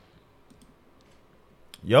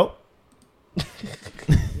Yo.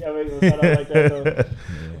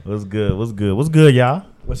 What's good, y'all?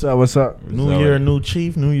 What's up? New year, new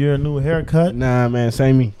chief. New year, new haircut. Nah, man,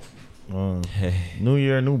 same me. New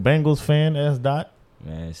year, new Bengals fan. S. Dot.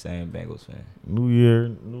 Man, same Bengals fan. New year,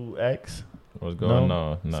 new X. What's going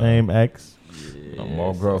on? No. Same X. No,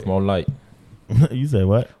 more growth, more light. You say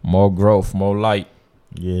what? More growth, more light.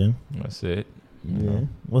 Yeah. That's it. Yeah.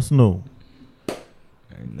 What's new?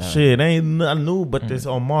 Nah. Shit, ain't nothing new but this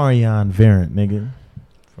Omarion variant, nigga.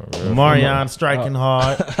 For real. Omarion striking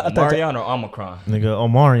hard. Marion or Omicron? Nigga,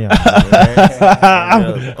 Omarion.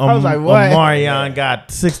 I was like, what? Omarion got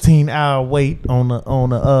 16-hour wait on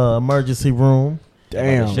the emergency room.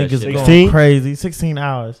 Damn. Shit, Niggas shit. going 16? crazy. 16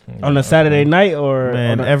 hours. On a Saturday night or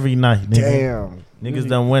Man, on a, every night, nigga. damn. Niggas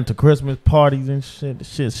done went to Christmas parties and shit.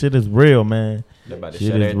 Shit is real, man. They about to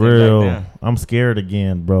Shit shut is everything real. back down. I'm scared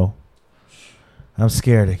again, bro. I'm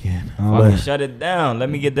scared again. Fucking shut it down. Let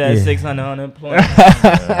me get that Yeah. 600 unemployment.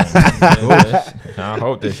 I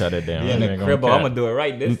hope they shut it down. Yeah, in the crib. I'm gonna do it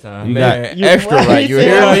right this time. You Man, got- extra what? right. You He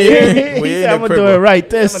hear said- me? We He in said, the I'm gonna do it crib. right I'm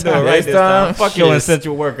this gonna do it time. right This this time. time? Fuck your Shit.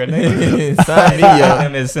 essential worker, nigga. Sign me Fuck up.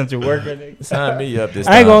 them essential worker, nigga. Sign me up this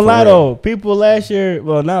time. I ain't gonna for lie real. though. People last year,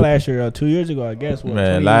 well, not last year, 2 years ago, I guess. What,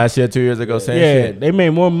 Man, 20 last year, 2 years ago, same yeah, shit. they made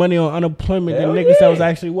more money on unemployment Hell than niggas that yeah. was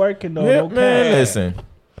actually working though. Yeah, No man, cap. listen.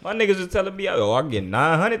 My niggas was telling me, oh, I get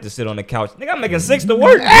 900 to sit on the couch. Nigga, I'm making 6 to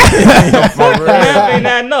work. For real. Math ain't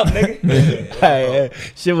adding up, nigga. Hey,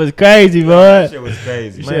 shit was crazy, boy. Shit was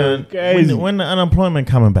crazy. Man, crazy. when the unemployment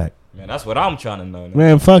coming back? Man, that's what I'm trying to know. Nigga.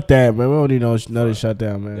 Man, fuck that, man. We don't need no another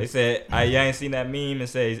shutdown, They man. said, y'all ain't seen that meme and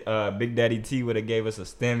say Big Daddy T would have gave us a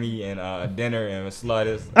stimmy and dinner and slide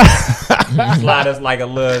us like a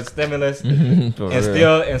little stimulus For and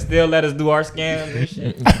real. still let us do our scams and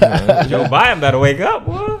shit. Joe Biden better wake up,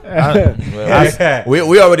 boy. Well,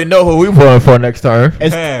 we already know who we voting for next term.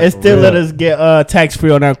 Man, It for still real. let us get tax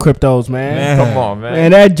free on our cryptos, man. Man. Come on, man.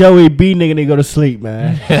 Man, that Joey B nigga need to go to sleep,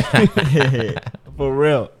 man. For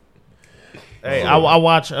real. Hey, I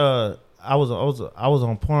watch. I was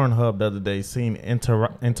on Pornhub the other day, seeing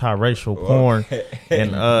interracial porn,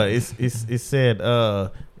 and it said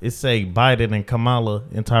it say Biden and Kamala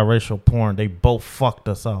interracial porn. They both fucked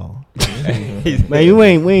us all. Man,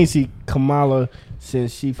 we ain't see Kamala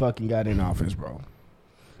since she fucking got in office, bro.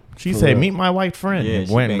 She For said, real. "Meet my white friend," Yeah, and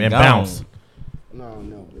she went been and gone. bounced.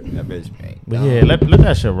 No. That bitch ain't. But yeah, let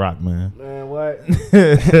that shit rock, man. Man, what?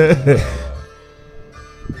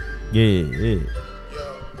 Yeah.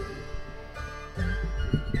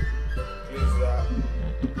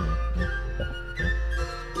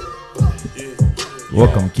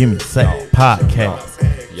 Welcome, Gimme Sec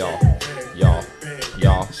Podcast. Y'all.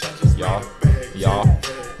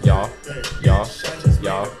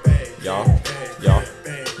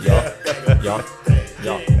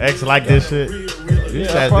 X like this shit.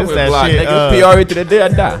 This that shit. PRE to the day I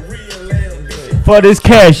die. For this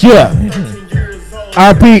cash, yeah.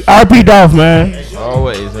 RP Dolph, man.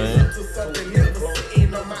 Always, man.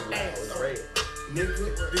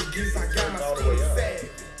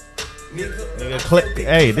 Nigga, click.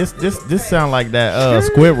 Hey, this sound like that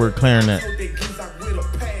Squidward clarinet.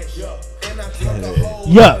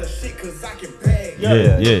 Yeah.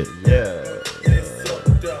 Yeah.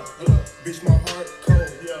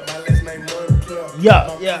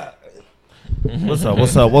 Yeah. What's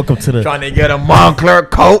up? Welcome to the. Trying to get a Moncler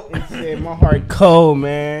coat. Yeah, my heart cold,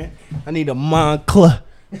 man. I need a Moncler.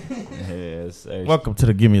 Yes, sir. Welcome to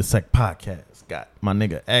the Give Me a Sec Podcast. Got my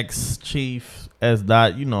nigga X Chief S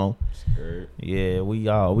Dot. You know. Yeah, we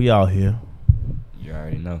all here. You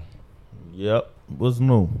already know. Yep. What's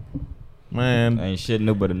new, man? Ain't shit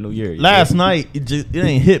new but a new year. Last night it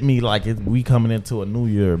ain't hit me like we coming into a new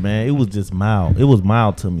year, man. It was just mild. It was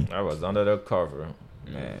mild to me. I was under the cover.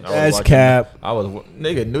 Man. I was That's watching- cap. I was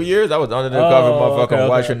nigga New Year's. I was under the Oh, cover, motherfucker, okay.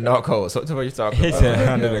 watching Narcos. What the fuck you talking He about? said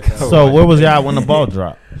under the cover. So where was y'all when the ball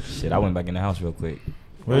dropped? Shit, I went back in the house real quick.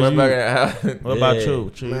 Where's Went you? back in the house. What about Yeah.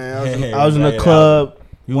 you, Chief? Man, I was in the club.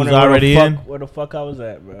 You was Wondering where the already fuck- in. Where the fuck I was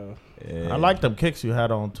at, bro? Yeah. I like them kicks you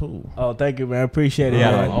had on too. Oh, thank you, man. Appreciate it.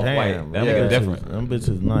 Yeah, man. Off-White. That Yeah. nigga different. Them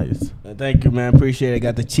bitches nice. Thank you, man. Appreciate it.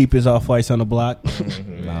 Got the cheapest off whites on the block.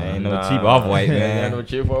 Nah, ain't no cheap off-white, man. Ain't no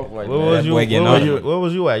cheap off-white, Where man. was you? boy getting Where on was you? it. Where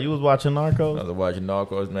was you at? You was watching I Narcos. was watching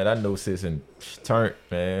Narcos, man. I know Season turned,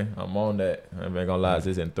 man. I'm on that. I ain't gonna lie,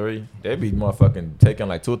 Season 3. They be motherfucking taking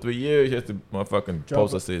like 2 or 3 years just to motherfucking Drop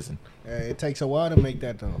post a it. season. It takes a while to make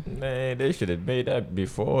that, though. Man, they should have made that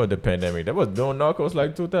before the pandemic. They was doing Narcos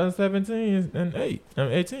like 2017 and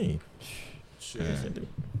 18.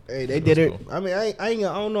 Hey, they did it. I mean, I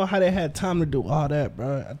don't know how they had time to do all that,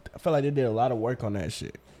 bro. I feel like they did a lot of work on that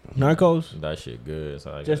shit. Narcos. That shit good.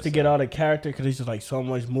 So I Just to get all the character, because there's just like so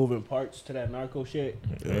much moving parts to that narco shit.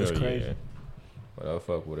 It's crazy. Yeah. But I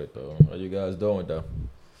fuck with it though. How you guys doing though?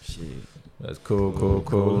 Shit. That's cool.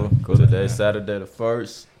 Cool. Today's Saturday the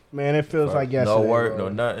 1st. Man, it feels like yesterday. No work, bro.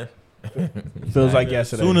 no nothing. Feels like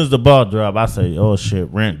yesterday. As soon as the ball drop, I say, "Oh shit,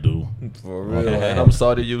 rent due." For real. And I'm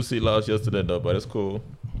sorry UC lost yesterday though, but it's cool.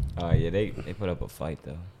 Oh yeah, they put up a fight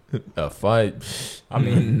though. A fight. I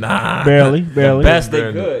mean, Nah. barely. the best they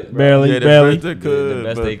Barely. could, bro. Barely. Yeah, the barely. best they The could.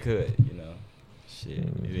 best but- they could, you know. Shit,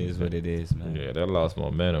 it is what it is, man. Yeah, they lost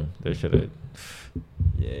momentum. They should have.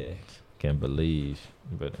 Yeah, Can't believe.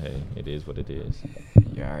 But hey, it is what it is.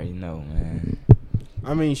 you already know, man.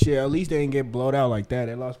 I mean, shit. At least they didn't get blowed out like that.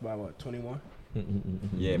 They lost by what, 21?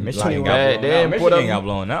 Yeah, Like, Michigan they got blown out. didn't put Michigan up- got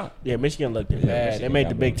blown out. Yeah, Michigan looked bad. They Michigan made got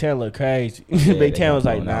the Big blown. Ten look crazy. Yeah, Big they Ten got was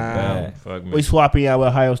like, blown out nah. bad. Fuck me. We swapping out with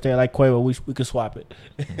Ohio State like Quavo. We could swap it.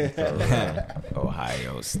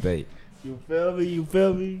 Ohio State You feel me? You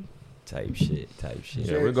feel me? type shit.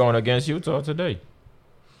 Yeah, we're going against Utah today.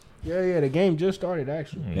 Yeah. The game just started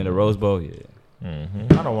actually. In the Rose Bowl, yeah.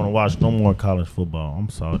 Mm-hmm. I don't want to watch no more college football. I'm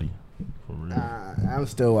sorry, for real. I'm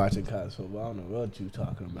still watching college football. I don't know what you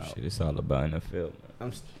talking about. Shit, it's all about in the field,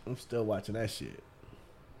 man. I'm still watching that shit.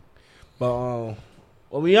 But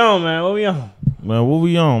what we on, man? What we on? Man, what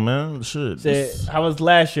we on, man? Shit. Said, how was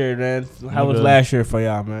last year, man? How was Nigga. last year for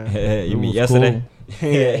y'all, man? You It mean was yesterday?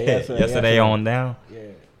 yesterday on down. Yeah.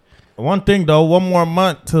 One thing though, one more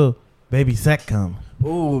month till baby Sack come.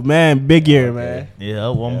 Ooh, man, big year, man. Yeah,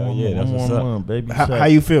 one Hell more, yeah, one that's more what's up. month, baby How Sack.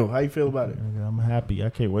 you feel? How you feel about it? Nigga, I'm happy. I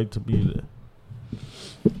can't wait to be there.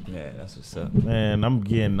 Yeah, that's what's up. Man, I'm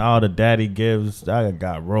getting all the daddy gifts. I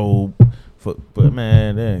got robe, but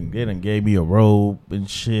man, they done gave me a robe and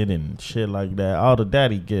shit like that. All the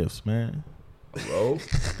daddy gifts, man. Robe?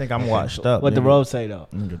 I think I'm washed up. What the nigga. road say though?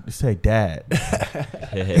 Nigga, they say dad.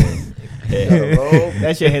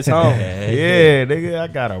 That shit hits home. Yeah, nigga, I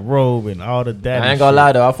got a robe and all the daddy. I ain't gonna shit.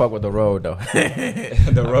 lie though, I fuck with the road though.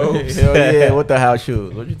 The robes. Hell yeah, with the house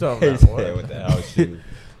shoes. What you talking about? Yeah, with the house shoes.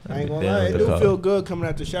 I ain't gonna Damn, lie, it with do the feel good coming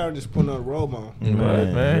out the shower and just putting on a robe on.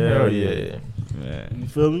 Man, hell yeah. Man. You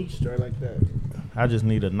feel me? Straight like that. I just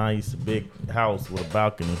need a nice big house with a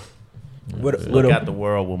balcony. With Look a, at the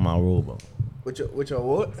world with my robe on. with your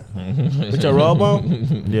what? With your robe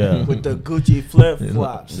on? Yeah. With the Gucci flip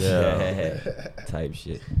flops. Yeah. Type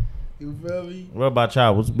shit. You feel me? What about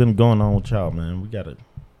y'all? What's been going on with y'all, man? We gotta,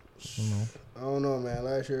 you know. I don't know, man.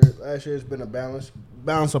 Last year's been a balance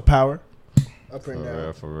of power, up and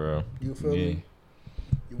down. For real. You feel Yeah. me?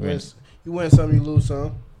 You win some, you lose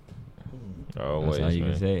some. Always, That's all you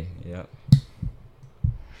man. can say. Yep.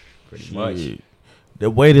 Pretty much. Shit. The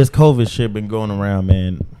way this COVID shit been going around,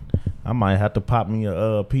 man, I might have to pop me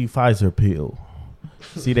a P Pfizer pill.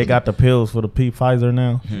 See, they got the pills for the P Pfizer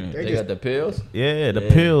now. They got the pills? Yeah, the Yeah.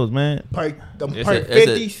 pills, man. Part It's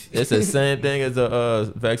 50s. it's the same thing as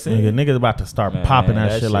a vaccine. Niggas about to start Man, popping that,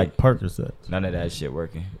 that shit shit- like Percocet. None of that shit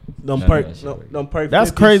working. Them None of perk, that shit no, working. them perk.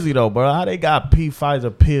 That's 50s. crazy though, bro. How they got P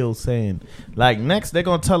Pfizer pills saying like next they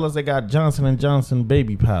gonna tell us they got Johnson and Johnson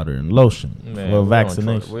baby powder and lotion Man, for we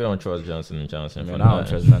vaccination. don't trust Johnson and Johnson. Man, for I don't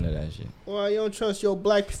nothing. trust none of that shit. Well, you don't trust your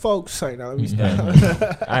black folks. Say no, let me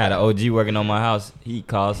stop. I had an OG working on my house. He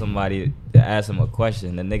called somebody to ask him a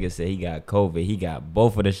question. The nigga said he got COVID. He got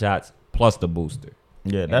both of the shots plus the booster.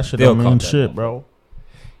 Yeah, And that shit still don't mean caught that shit, motherfucker. bro.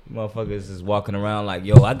 Motherfuckers is walking around like,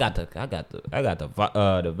 yo, I got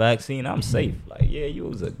the vaccine. I'm safe. Like, yeah, you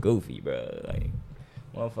was a goofy, bro. Like,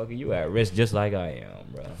 motherfucker, you at risk just like I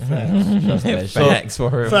am, bro. Trust that shit. Facts for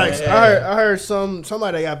her. Facts. Yeah. I heard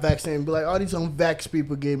somebody that got vaccinated be like, all these unvaxxed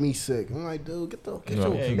people get me sick. I'm like, dude, get Yeah,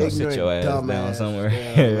 your you gonna sit ignorant your ass dumb down ass. somewhere.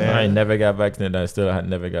 Yeah, I ain't never got vaccinated. I still had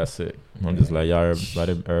never got sick. I'm just like y'all.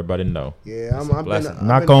 Everybody know. yeah, I've been blessing.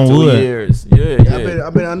 Knock on 2 wood. years. Yeah.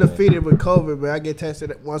 I've been undefeated with COVID, but I get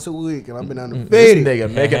tested once a week, and I've been This undefeated.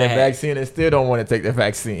 nigga making a vaccine and still don't want to take the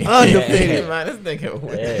vaccine. Undefeated. Man, this nigga.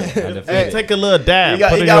 Yeah, undefeated. Hey, Take a little dab. He put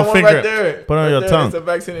got in your one finger. right there. Put on Right your there. tongue. There's a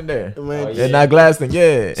vaccine in there. Man, Oh, They're not glassing.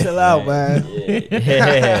 Yeah. chill out, man.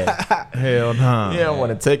 Yeah. Hell nah. He don't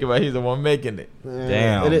want to take it, but he's the one making it. Man,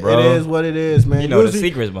 Damn, it bro. is what it is, man. You know the Usually-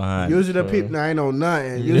 secrets behind it. Usually the people, I ain't know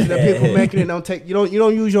nothing. Usually the people making it don't take. You don't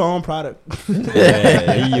use your own product.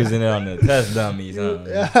 Yeah, he using it on the test dummies, huh?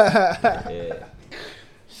 Yeah.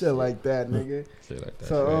 Shit like that, nigga. Shit like that.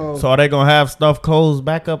 So, So are they gonna have stuff closed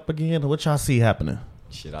back up again? What y'all see happening?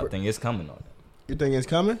 Shit, I think it's coming on. you think it's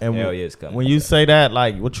coming? And Hell yeah, it's coming. when you say that,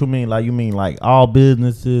 like, what you mean? Like, you mean like all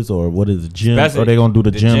businesses, or what is it, gyms? Especially Or they gonna do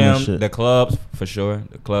the gym and shit? the clubs for sure.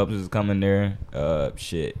 The clubs is coming there.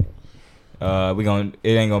 Shit. It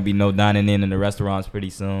ain't gonna be no dining in the restaurants pretty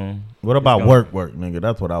soon. What about work, nigga?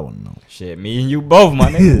 That's what I want to know. Shit, me and you both,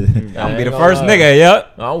 my nigga. I'm gonna be the first nigga,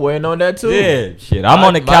 yep. I'm waiting on that too. Yeah, shit. I'm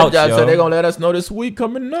on the couch, My job yo. said they gonna let us know this week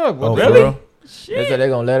coming up. Oh, really? Shit. They said they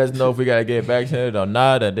gonna let us know if we gotta get vaccinated or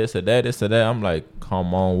not, or this or that. I'm like,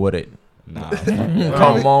 come on with it. Nah.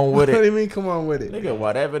 Come on with What do it. you mean? Come on with it. Nigga,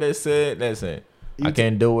 whatever they said, listen, You I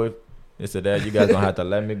can't do it. This or that. You guys gonna have to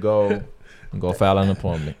let me go and go file an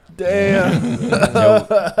appointment. Damn. Joe,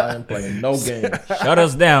 I ain't playing no game. shut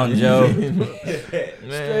us down, Joe.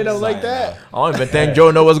 Straight up like that. I don't even think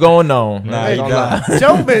Joe know what's going on. Nah, Hey, he don't.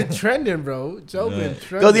 Joe been trending, bro. Joe been Cause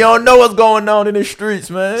trending. he don't know what's going on in the streets,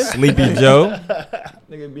 man. Sleepy Joe.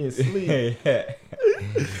 Nigga being sleep.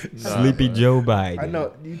 Sleepy Joe Biden. I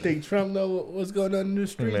know. You think Trump know what's going on in the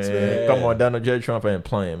streets, Man, man? come on, Donald J. Trump ain't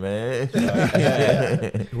playing, man.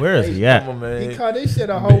 Where is he at? Come on, He man. called this shit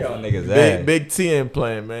a Y'all whole. niggas Big, ass. Big T ain't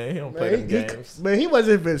playing, man. He don't play them games. Man, he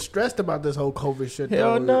wasn't even stressed about this whole COVID shit.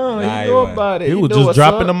 Hell though. no, Nah, he he knew wasn't. about it. He was knew just what's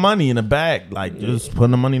dropping the up. money in the bag, like just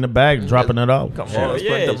putting the money in the bag, dropping it off. Come Hell on, let's yeah,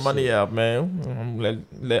 put the shit. money out, man.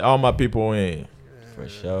 Let all my people in. For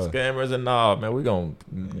sure. Scammers and all, man. We gonna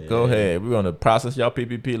go ahead. We gonna process y'all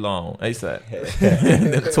PPP loan ASAP.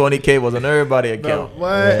 The 20K was on everybody Bro, account. what?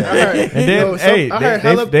 I heard, And then, yo, hey, I heard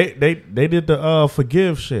hella. they did the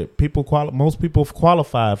forgive shit. Most people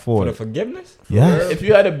qualified for For the it. forgiveness? Yeah. If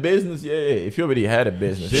you had a business, yeah. If you already had a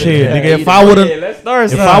business, Shit, yeah. nigga, if I would Yeah, have, let's start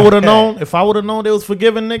if something. I would have known they was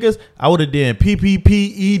forgiving niggas, I would have did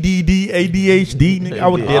PPP, EDD, ADHD, nigga. I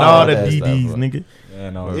would have did all the that stuff, DDs, bro. nigga. Yeah,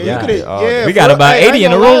 no, Yeah, yeah. you could have. Yeah, We got for- about hey, I 80 in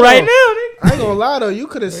ain't the gonna room lie, right though. now, nigga. I ain't gonna lie though, you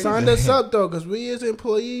could have signed us up though, cause we is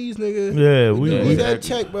employees, nigga. Yeah, we we need that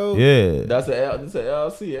check, bro. yeah. That's an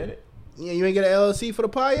LLC, ain't it? Yeah, you ain't get an LLC for the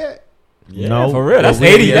pie yet? Yeah, No, for real. That's we-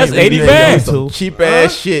 80. we- That's we- 80 we- bags. we- Cheap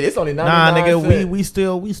ass shit. It's only 99 Nah, nigga,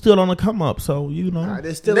 cents. we still on the come up, so you know. Nah,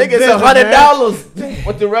 there's still Nigga, it's business, man. $100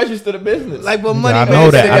 with the register the business. Like what money? I man, know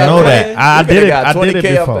shit that. I got know planned. that. I We coulda did it. got I did it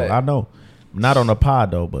 20K off before. that. I know. Not on the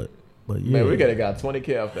pod though, but yeah. Man, we could have got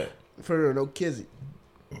 20K off that. For real, no kizzy.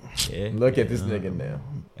 Yeah. Look at this nigga now.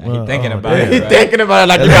 He thinking Oh, about damn. it. He Right? thinking about it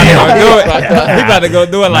like He you about got to go do it. He about to go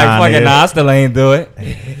do it like Nah, fucking. nigga. Nah, I still ain't do it.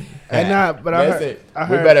 And nah, but I heard, Listen, I we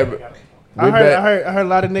heard, better. I heard a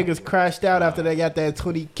lot of niggas crashed out after they got that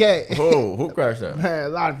 20K. Who crashed out? Man, a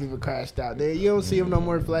lot of people crashed out. There, you don't see them no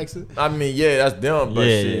more flexing. I mean, yeah, that's them, but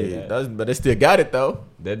Yeah, shit, yeah. but they still got it though.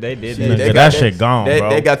 They did Shit, Nigga, that. that got shit gone, they, bro.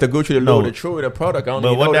 They got the Gucci, the No. Louis, the True, the product. I don't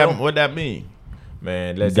But even know them. what that mean?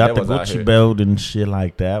 Man, They listen, got that the was out Gucci here. belt and shit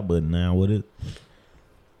like that, but now what it?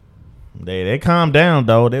 They calm down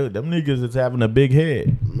though. Them niggas is having a big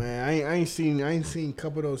head. Man, I ain't seen a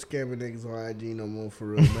couple of those scamming niggas on IG no more for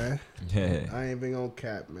real, man. Yeah. I ain't been on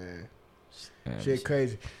cap, man. Yeah. Shit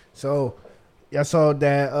crazy. So, y'all saw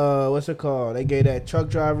that, what's it called? They gave that truck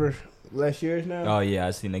driver less years now? Oh yeah,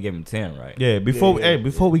 I seen they gave him 10, right? Yeah. Before Yeah.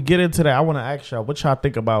 before we get into that, I want to ask y'all what y'all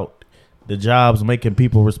think about the jobs making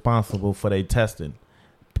people responsible for their testing.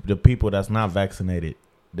 The people that's not vaccinated,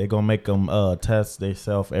 they gonna make them test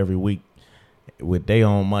themselves every week with their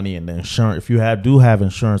own money and the insurance. If you do have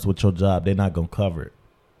insurance with your job, they're not gonna cover it.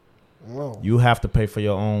 Whoa. You have to pay for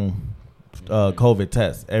your own COVID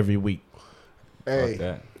test every week Fuck Hey,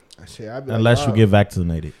 that. shit, I be unless like, you get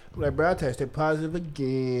vaccinated. like, bro, I tested positive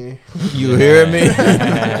again. You hear me?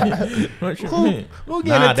 What you Who mean?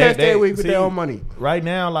 getting a test that week with their own money? Right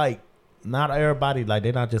now, like, not everybody, like,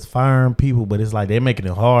 they're not just firing people, but it's like they're making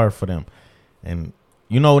it hard for them. And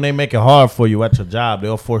you know, when they make it hard for you at your job,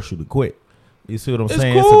 they'll force you to quit. You see what I'm It's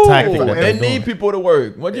saying? cool. It's a tactic. What They they're need doing. people to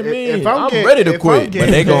work. What you If- mean? if I'm I'm getting- ready to if quit. I'm But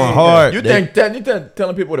getting they going paid- hard. You They,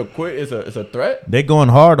 telling people to quit is a threat? they going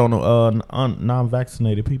hard on the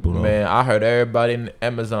non-vaccinated people, though. Man, I heard everybody in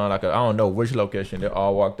Amazon, like I don't know which location, they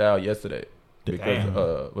all walked out yesterday. Because Damn.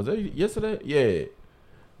 was it yesterday? Yeah.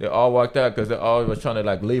 They all walked out because they all was trying to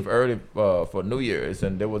like leave early for New Year's,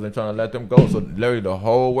 and they wasn't trying to let them go. So literally the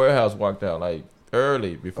whole warehouse walked out like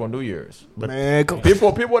early before New Year's. Man, go,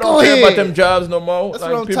 People Go don't care ahead. about them jobs no more. That's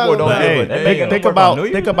Like, what I'm people talking don't about. But give hey, a damn. making think them work on about New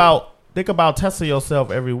think Year's? think about testing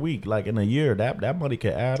yourself every week, like in a year. That money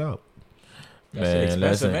can add up. That shit Man, expensive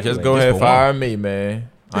listen, anyway, just go just ahead for fire me, man.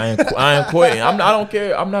 I ain't quitting. I don't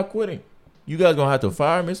care. I'm not quitting. You guys gonna have to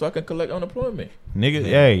fire me so I can collect unemployment. Nigga,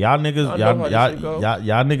 hey, y'all niggas, I know how this shit go.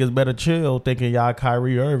 y'all niggas better chill, thinking y'all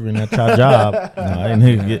Kyrie Irving at your job. Nah,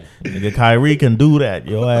 nigga, Kyrie can do that.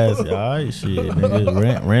 Your ass, all right, shit,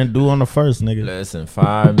 nigga, rent due on the first, nigga. Listen,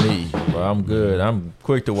 fire me, bro. I'm good. I'm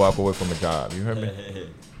quick to walk away from a job. You heard me?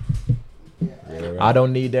 I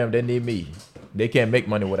don't need them. They need me. They can't make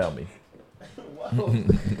money without me.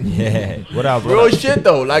 Yeah. What else? Real shit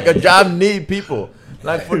though. Like a job need people.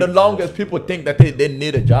 Like for the longest, people think that they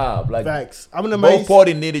need a job. Like Facts. I remember I both used,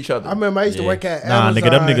 parties need each other. I remember I used to Yeah. work at Nah, Amazon.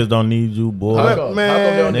 nigga, them niggas don't need you, boy. How come? Man. How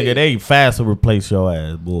come they don't Nigga, need? they fast to replace your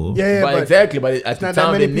ass, boy. Yeah, but exactly, but at the not that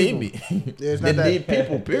time they many need me. Yeah, it's They not that- need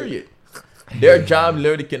people. Period. Their job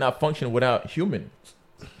literally cannot function without human.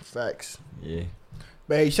 Facts. Yeah.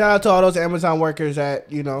 But hey, shout out to all those Amazon workers that,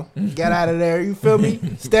 get out of there. You feel me?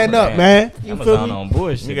 Stand up, man. You feel Amazon me? on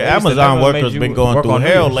bullshit. Nigga, They used to Amazon never make workers you been going work through on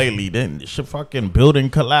hell news. lately. Then shit fucking building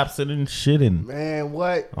collapsing and shit and Man,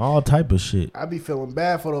 what? all type of shit. I be feeling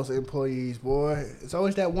bad for those employees, boy. It's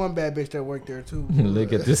always that one bad bitch that worked there, too.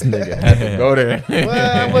 Look at this nigga. Had to go there.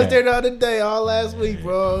 Well, I was there the other day, all last week,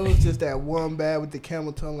 bro. It was just that one bad with the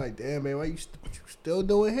camel toe. I'm like, damn, man, what you still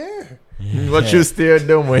doing here? What you still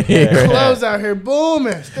doing here? Clothes out here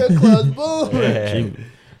booming. Still clothes booming.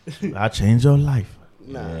 I changed your life.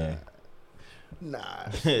 Nah. Yeah.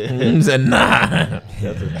 Nah. Said nah.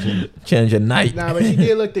 Change your night. Nah, but she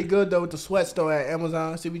did look good, though, with the sweat store at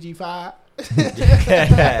Amazon, CBG 5.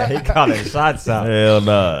 He calling shots out. Hell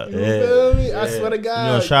nah. You feel me? I swear to You God.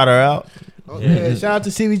 gonna shout her out? Oh, yeah, shout out to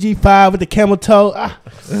CBG 5 with the camel toe. Ah,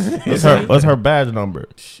 What's her badge number?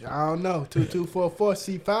 I don't know. 2244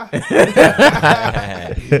 C5.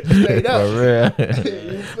 Straight up. For real.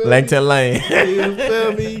 You feel me? Langton Lane. You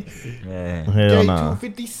feel me? Man. Hell Gate nah.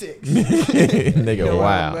 256. Nigga,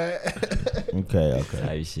 wow. Okay.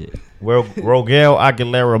 Type shit. Rogel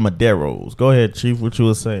Aguilera Maderos. Go ahead, Chief. What you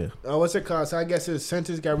were saying? What's it called? So I guess his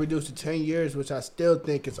sentence got reduced to 10 years, which I still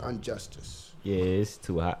think is injustice. Yeah, it's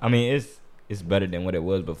too high. I mean, it's better than what it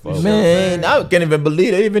was before. Man, I can't even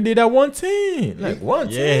believe they even did that 110. Like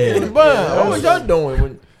 110. Yeah. Bro, what was y'all doing?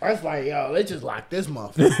 When, I was like, yo, let's just lock this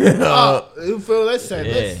motherfucker. You feel? Let's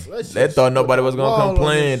say, let's they just thought nobody was wall gonna on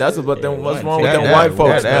complain. this That's shit. what them. Yeah, What's one- wrong with that- them white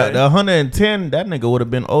folks, The man? 110, that nigga would have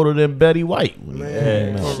been older than Betty White.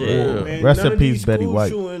 Man, Yeah, for shit. real, man. Rest None in of peace, these Betty school White.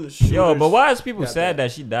 shooters Yo, but why is people got sad that.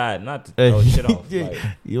 that she died? Not to throw shit off. Yeah. Like,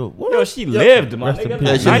 Yo, what? yo, she lived, my Rest in nigga. peace.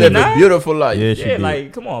 Yeah, Like, she lived a 99? beautiful life. Yeah, she Yeah, did.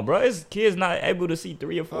 like, come on, bro. It's kids not able to see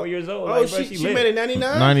 3 or 4 years old. Oh, Like, bro, she lived made it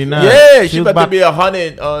 99? 99. Yeah, she was about to be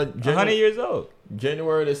 100. 100 years old.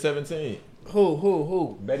 January the 17th.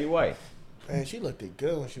 Who? Betty White. Man, she looked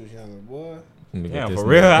good when she was younger, boy. Yeah, for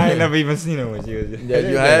real. I ain't never even seen her when she was. Yeah,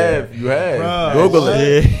 you have. Bruh, Google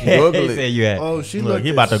it. Yeah. Google He it. said you had. Oh, she Look, looked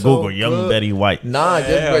he about to so Google young good. Betty White. Nah,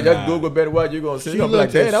 Hell just nah. Google Betty White. You're gonna see. She You're gonna be like,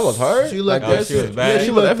 looked damn, that was her. She like looked that she was shit. bad. Yeah,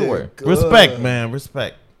 she was looked everywhere. good. Respect, man.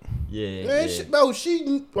 Respect. Yeah. Man,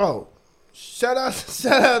 yeah. shout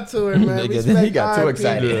out to her, man. Nigga, Respect he got too RIP.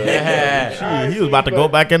 excited. Yeah. He was about to go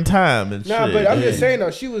back in time and Nah, shit. but I'm yeah. just saying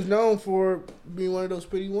though, she was known for being one of those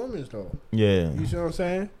pretty women though. Yeah. You see what I'm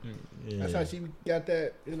saying? Yeah. That's how she got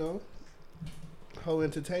that, whole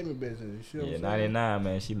entertainment business. You see what Yeah, I'm saying? 99,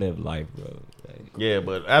 man. She lived life, bro. Like, Yeah,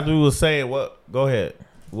 but after we was saying what? Go ahead.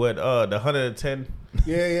 What? The 110.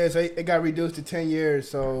 Yeah. So it got reduced to 10 years.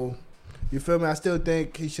 So you feel me? I still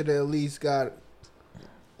think he should have at least got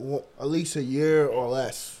at least a year or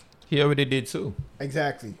less. He already did too.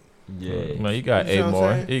 Exactly. yeah. Man, you got You see 8 what I'm more.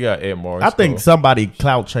 saying? You got 8 more. I It's think cool. somebody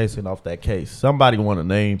clout chasing off that case. Somebody want a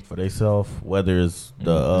name for themselves, whether it's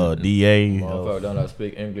the DA. Motherfucker don't know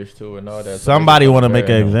speak English too and all that. Somebody want to make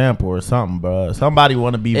an example. example or something, bro. Somebody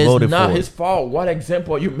want to be It's voted not for. his fault. What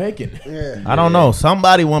example are you making? Yeah. I don't know.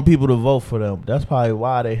 Somebody want people to vote for them. That's probably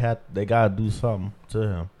why they gotta do something to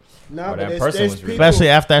him. Nah, Or but that there's, person there's was people, Especially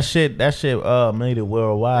after that shit made it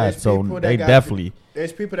worldwide. There's So people that they got- definitely.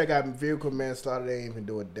 there's people that got vehicle manslaughter. They ain't even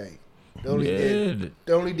do a day. They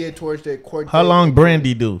only did towards their court. How date. long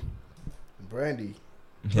Brandy do? Brandy.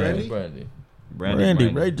 Brandy. Brandy,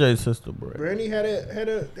 Ray J's sister, bro. Brandy had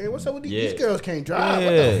a. Hey, what's up with these? Yeah. These girls can't drive.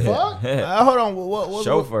 Yeah. What the fuck? Hold on. What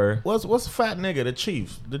Chauffeur. What's fat nigga?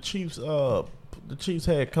 The Chiefs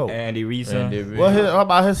head coach. Andy Reid. What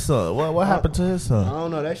about his son? What happened to his I son?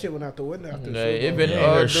 don't know. That shit went out the window after the They Super Bowl. even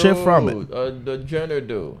Yeah, shit from it. The Jenner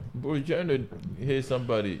dude, Bruce Jenner, hit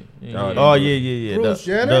somebody. Oh yeah. Bruce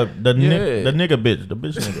Jenner? The Yeah. nigga bitch, the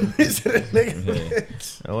bitch nigga. He said,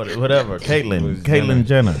 "Nigga, Whatever. Caitlyn Jenner.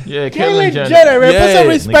 Jenner. Yeah, Caitlyn Jenner, man. Put some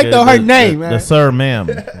respect Nigga, on her the- name, the man. sir, ma'am,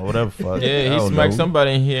 or whatever. Fuck. I Yeah, he don't smacked know.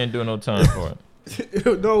 somebody and he ain't doing no time for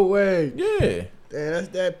it. No way. Yeah, Damn, that's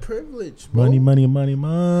that privilege, bro. Money.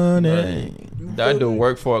 Money. You That feel dude me?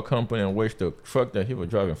 worked for a company in which the truck that he was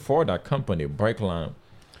driving for that company brake line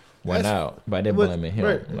went That's- out, but they but- blaming him.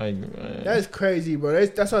 right. Like, man. That's crazy, bro.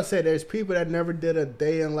 That's what I said. There's people that never did a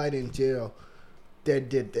day in light in jail that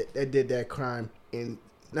did that crime in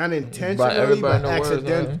not intentionally, everybody but know where it's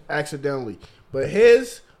at. accidentally. But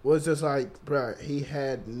his was just like, bro, he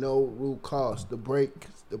had no root cause. The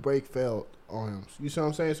brake failed on him. You see what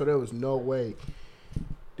I'm saying? So there was no way.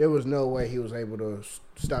 there was no way he was able to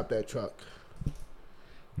stop that truck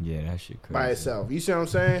Yeah, that shit crazy. by itself. You see what I'm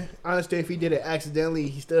saying? I understand if he did it accidentally,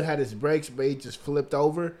 he still had his brakes, but he just flipped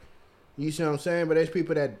over. You see what I'm saying? But there's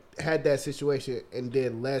people that had that situation and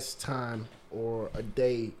did less time or a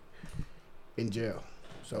day in jail.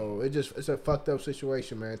 So it's a fucked up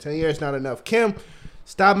situation, man. 10 years not enough. Kim,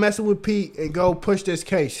 stop messing with Pete and go push this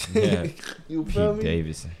case. Yeah. You feel Pete me?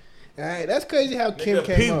 Davidson. All right, that's crazy how Kim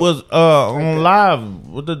came Pete up. was on live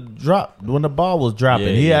with the drop when the ball was dropping.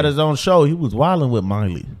 Yeah, he yeah. had his own show. He was wilding with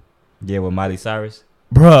Miley, Yeah, with Miley Cyrus.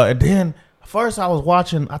 bruh. And then first I was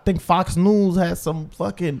watching. I think Fox News had some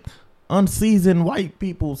fucking unseasoned white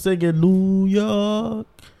people singing New York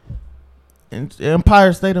and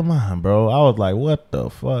Empire State of Mind, bro. I was like, what the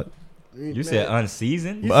fuck? You said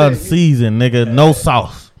unseasoned? You said- Unseasoned, nigga, no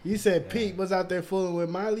sauce. You said Pete was out there fooling with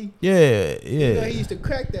Miley. Yeah, You know yeah. he used to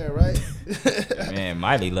crack that, right? Man,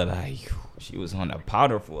 Miley looked like she was on the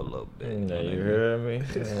powder for a little bit. Yeah, you heard me?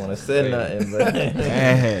 I don't want to say nothing, but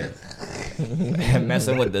Man.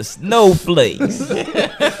 Messing with the snowflakes.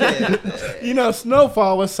 You know,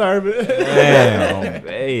 Snowfall was serving. Damn,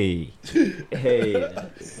 hey. Hey.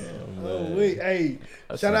 Oh, wait, hey,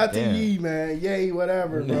 I shout said, out to damn. Yee, man. Yay,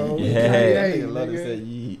 whatever, bro. Yeah. Yay, Nigga, let her say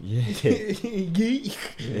nigga. yeet. Yee.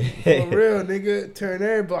 For real, nigga. Turn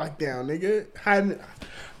every block down, nigga.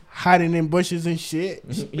 Hiding in bushes and shit.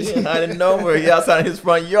 He hiding nowhere. He outside his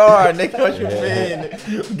front yard. Nigga, what you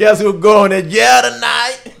mean? Guess who going to jail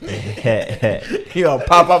tonight? He gonna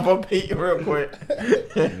pop up on Pete real quick.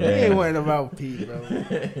 He ain't worrying about Pete, bro.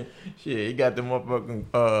 Shit, he got the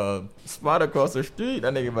motherfucking spot across the street.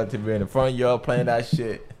 That nigga about to be in the front yard playing that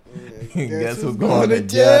shit. Guess who's going to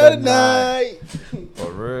jail tonight?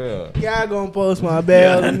 For real. Y'all gonna post my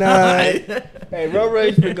bail tonight. Hey, road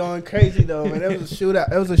rage been going crazy though, man. There was a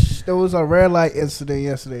shootout. There was a red light incident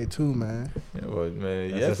yesterday too, man. It was, man.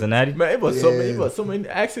 That's Yes, Cincinnati? man. It was so many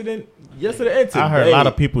accident yesterday and today. I heard a lot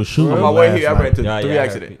of people shooting. On my way here, I last ran into Yeah, 3 yeah,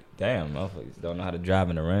 accidents. Damn, motherfuckers don't know how to drive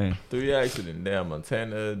in the rain. 3 accidents. Down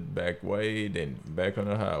Montana, back way, then back on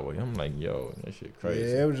the highway. I'm like, yo, that shit crazy.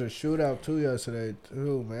 Yeah, it was a shootout too yesterday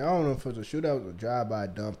too, man. I don't know if it was a shootout or a drive-by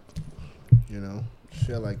dump. You know,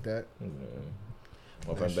 shit like that.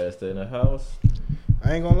 Motherfucker better stay in the house.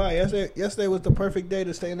 I ain't gonna lie. Yesterday was the perfect day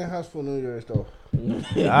to stay in the house for New Year's though.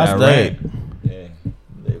 I That stayed. Yeah.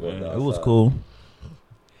 They was Man, It was outside. cool.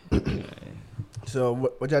 So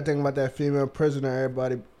what y'all think about that female prisoner?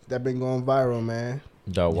 Everybody that been going viral, man.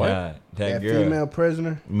 The what? Yeah, That girl. female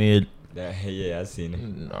prisoner. Mid, Yeah, I seen it.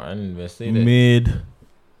 No, I didn't even see that. mid.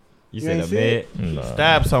 You You said ain't a see bed? No.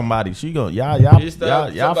 Stab somebody. She gonna y'all She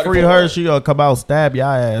stabbed y'all somebody free for her. what? She gonna come out stab y'all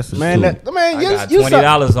asses. Man, too. man, I you got you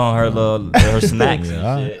 $20 on her snacks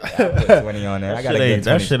Yeah. and shit. I put 20 on there. I gotta get 20.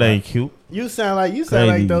 that shit ain't cute. You sound like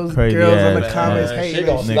Crazy- those crazy girls on the ass, comments man. hating. She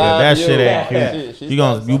gonna and Nigga, shit. stab that you. shit ain't Yeah. cute. She You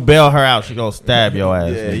gonna stabbed you bail her out. She gonna stab your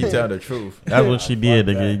ass. Yeah, he nigga. tell the truth. That's what she did,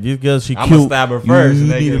 nigga. Just because she I'ma cute, stab her first, you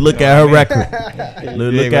nigga, need to you look know at her what I record.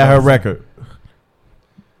 Look dig at what her I'm record,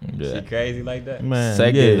 She crazy like that? man.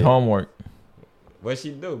 Second Yeah. homework. What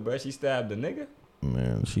she do, bro? She stabbed the nigga?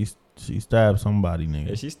 Man, she stabbed somebody, Yeah,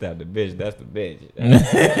 nigga. she stabbed the bitch. That's the bitch.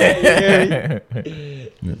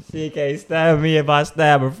 She can't stab me if I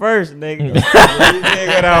stab her first, nigga. You dig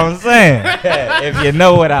what I'm saying? If you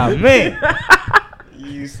know what I mean.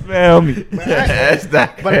 You smell me. That's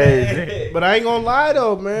that crazy. But I ain't gonna lie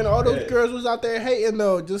though, man. All those girls was out there hating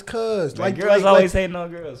though, just cause. Like girls always hating on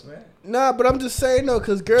girls, man. Nah, but I'm just saying though,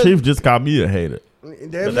 cause girls. Chief just called me a hater. Damn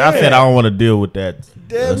But I said I don't want to deal with that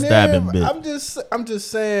Damn stabbing near. bitch. I'm just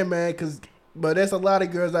saying, man, cause. But there's a lot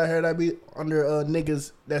of girls out here that be under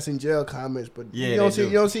niggas that's in jail comments, but Yeah, you don't they see do.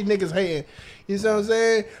 you don't see niggas hating. You see what I'm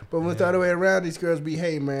saying? But when it's the other way around, these girls be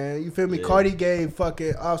hating, man. You feel me? Yeah. Cardi gave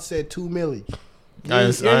fucking Offset $2 million. You I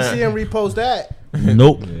ain't see him repost that.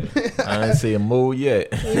 Nope. I didn't see a move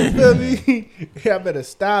yet. You feel me? Y'all better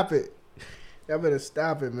stop it. Y'all better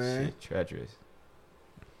stop it, man. Shit, treacherous.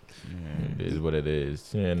 It is what it is.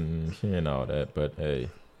 She ain't all that, but hey,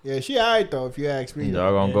 Yeah, she alright though. If you ask me,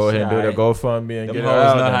 y'all gonna Yeah, go she ahead and do the alright. GoFundMe and Them get her hoes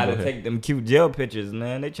out. know then how go to ahead. take them cute jail pictures,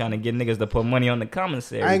 man. They trying to get niggas to put money on the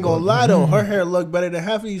commissary. I ain't gonna lie though. Her hair look better than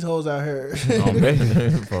half of these hoes out here. on baby.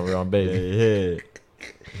 For real, on baby. Yeah.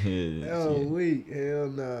 Oh, weak. Hell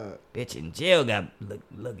nah. Bitch in jail got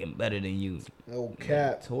looking better than you. No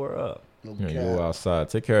cap. Tore up. No Yeah, you cap. go outside.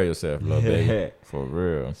 Take care of yourself, little baby. For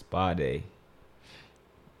real. Spa day.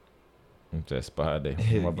 It's that spa day.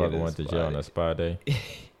 Get Motherfucker a went to spa jail on day. a spa day.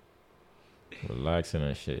 Relaxing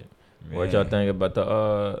and shit. Man. What y'all think about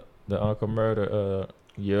the Uncle Murder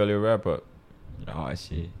yearly wrap up? Oh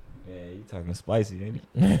shit. Yeah, you talking spicy, ain't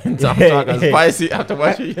I'm talking spicy after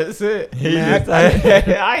what you just said. he?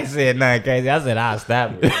 I ain't said nothing crazy. I said I'll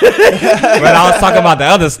stab it. But I was talking about the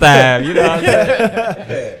other stab. You know what I'm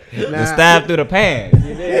saying? The stab through the pants.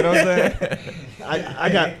 You know what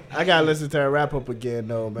I'm saying? I gotta listen to that wrap up again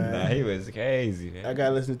though, man. Nah, he was crazy, man. I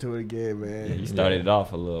gotta listen to it again, man. Yeah, he started it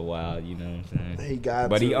off a little while, you know what I'm saying? He got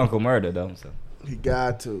But to. he Uncle Murder though, so. He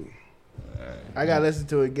got to. I gotta listen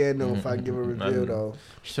to it again though if I give a review though.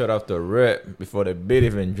 Shut off the rip before the beat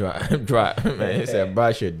even drop. Man, he said, "Bro,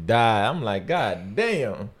 I should die." I'm like, God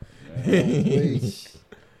damn.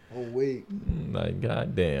 Wait. Like,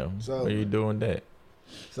 God damn. So- Why you doing that?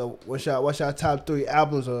 So what's your top 3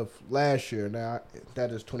 albums of last year? Now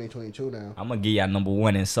that is 2022 now. I'm gonna give y'all number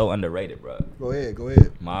one and so underrated, bro. Go ahead.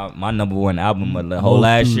 My number one album of the whole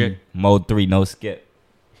last year, Mode 3, No Skip.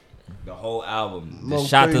 The whole album. The Mode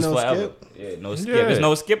Shot 3, Us No Forever. Skip? Yeah, no skip. Yeah. There's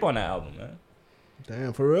no skip on that album, man.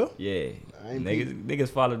 Damn, for real? Yeah. I ain't Niggas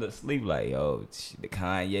followed the sleep like, yo, the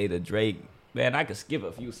Kanye, the Drake. Man, I could skip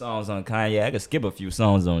a few songs on Kanye. I could skip a few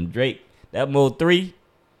songs on Drake. That Mode 3,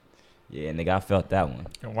 yeah, nigga, I felt that one.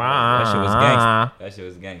 Wow. That shit was gangsta. That shit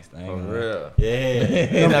was gangsta. I ain't For gonna lie. real.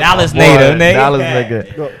 Yeah. Dallas native, nigga. Dallas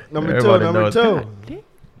nigga. Go, number Everybody 2. knows.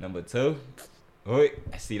 Number 2. Wait,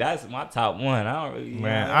 see, that's my top one. I don't really.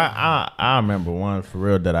 Man, I remember one for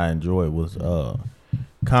real that I enjoyed was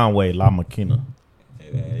Conway La Maquina.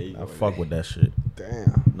 I fuck with that shit.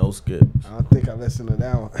 Damn. No skips. I don't think I listened to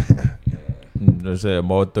that one. They said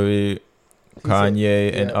Mode 3,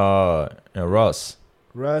 Kanye, said- and Russ.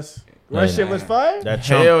 Russ Man. shit was fire? That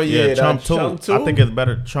Chump, Hell yeah, that Chump 2. Chump 2? I think it's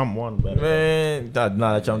better. Chump 1 better. Man,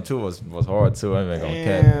 that Chump 2 was hard too. I ain't gonna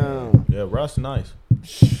cap. Damn. Yeah, Russ nice.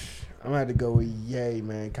 I'm gonna have to go with Ye,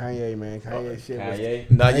 man. Kanye, man. Kanye shit was. Kanye.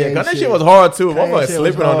 Nah, yeah, Kanye cause that shit- shit was hard too. Kanye Motherfucker shit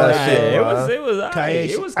was sleeping on that hard. shit. It bro. was Kanye alright.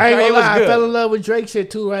 shit. It was. I ain't Kanye gonna was lie, I good. fell in love with Drake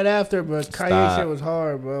shit too right after, but Kanye Stop. shit was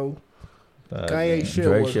hard, bro. Kanye man, shit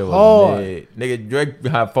Drake was shit hard. mid. Nigga, Drake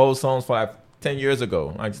had 4 songs for like 10 years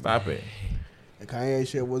ago. Like, stop it. Kanye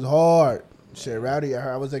shit was hard. Shit, Rowdy.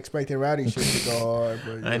 I was expecting Rowdy shit to go hard,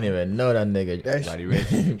 but I didn't even know that nigga. that Buddy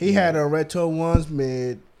shit, Rich. he had a retro ones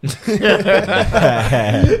mid.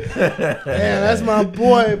 Yeah, Man, that's my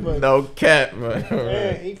boy, but No cap, man,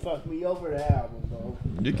 man. he fucked me over the album, bro.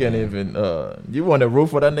 You can't even. You want to root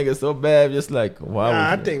for that nigga so bad, just like why? Nah,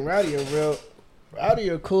 I would think Rowdy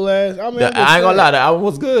a cool ass. I mean, I ain't gonna lie, the album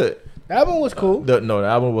was good. the album was cool. The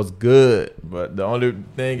album was good, but the only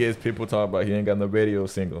thing is people talk about he ain't got no radio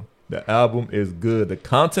single. The album is good. The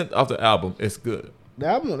content of the album is good. The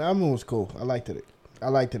album was cool. I liked it.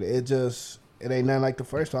 It ain't nothing like the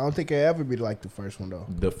first one. I don't think it'll ever be like the first one though.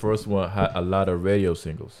 The first one had a lot of radio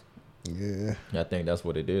singles. Yeah, I think that's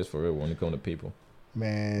what it is for real when it comes to people.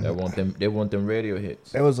 man. They want them radio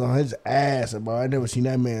hits. That was on his ass, bro. I never seen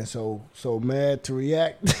that man so mad to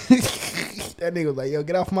react. That nigga was like, "Yo,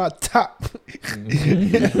 get off my top."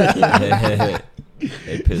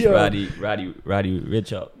 They pissed Yo. Roddy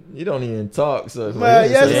Rich up. You don't even talk, so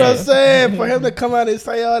Man, that's what I'm Yeah. saying. For him to come out and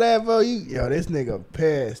say all that, bro, this nigga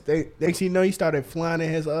pissed. Next thing you know, he started flying in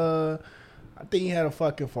his I think he had a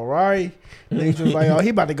fucking Ferrari. Niggas was like, oh, he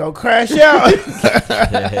about to go crash out.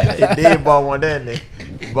 he did bought one that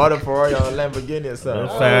nigga. Bought a Ferrari on a Lamborghini or something.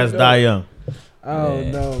 Fast die young. I don't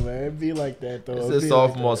Yeah. know, man. It be like that though. It's It a be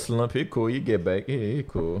sophomore like that. slump. He cool. You get back. He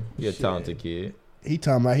cool. He a Shit. talented kid. He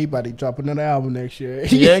talking about he about to drop another album next year.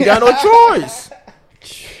 He ain't got no choice.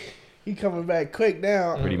 He coming back quick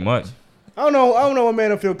now. Pretty much. I don't know what man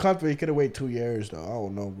will feel comfortable. He could have waited 2 years though. I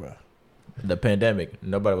don't know, bro. The pandemic.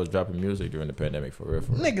 Nobody was dropping music during the pandemic for real.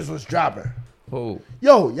 Niggas was dropping. Oh.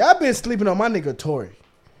 Yo, y'all been sleeping on my nigga Tory.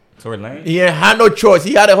 Tory Lane. He ain't had no choice.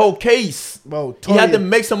 He had a whole case. Bro, He had to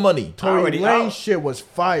make some money. Tory Already Lane out. shit was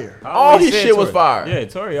fire. I All always his said shit was Tory. fire. Yeah,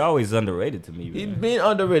 Tory always underrated to me. He Man. been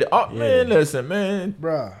underrated. Oh Yeah. man, listen, man.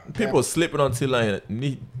 Bruh. People sleeping on T Lane.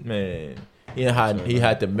 Man, he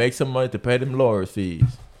had to make some money to pay them lawyers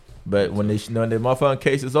fees. But when the motherfucking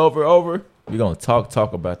case is over, we gonna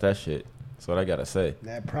talk about that shit. That's what I gotta say.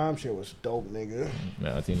 That prom shit was dope, nigga.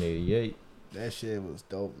 1988. That shit was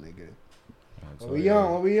dope, nigga. What Tory we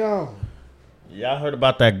on? What we on? Y'all heard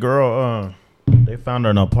about that girl? They found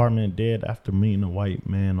her in an apartment dead after meeting a white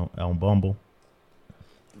man on Bumble.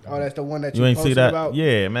 Oh, that's the one that You ain't see posted that? about?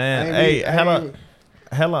 Yeah, I man. ain't Hey, read-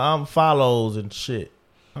 hella follows and shit.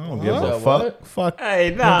 I don't give a Huh? fuck. What? Fuck.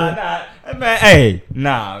 Hey, nah, man. Hey,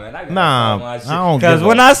 nah, man. I Nah, I don't Because give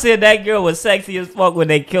when a- I said that girl was sexy as fuck when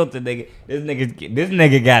they killed the nigga, this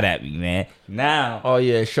nigga got at me, man. Now, Oh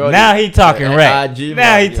yeah, sure. now he talking At rap. IG,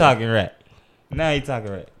 Now he yeah. talking rap. Now he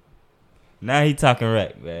talking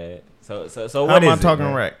rap, man. So How what am I is it, talking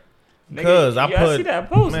man? right? Cause I see put that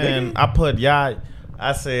post, man, nigga. I put y'all.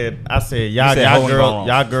 I said said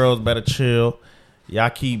y'all girls better chill. Y'all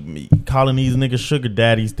keep calling these niggas sugar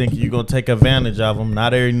daddies, thinking you gonna take advantage of them.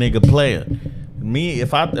 Not every nigga player. Me,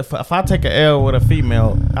 if I take an L with a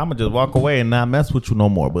female, I'ma just walk away and not mess with you no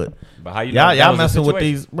more. But how you know that y'all was the messing with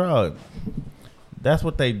situation? these, bro. That's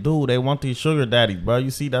what they do. They want these sugar daddies, bro.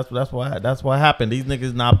 You see, that's what happened. These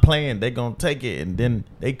niggas not playing. They gonna take it, and then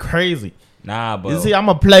they crazy. Nah, but You see, I'm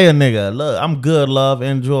a player, nigga. Look, I'm good, love,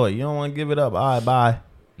 enjoy. You don't want to give it up. All right, bye.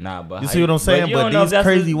 nah, but You see what I'm saying? you don't But know if these that's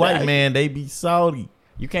crazy the- white men, they be salty.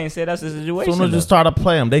 You can't say that's the situation. Soon as though. you start to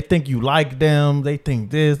play them, they think you like them. They think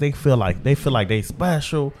this. They feel like they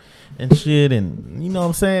special and shit. And you know what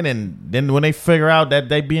I'm saying? And then when they figure out that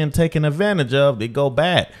they being taken advantage of, they go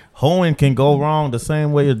bad. Hoeing can go wrong the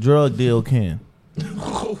same way a drug deal can.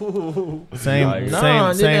 Same way.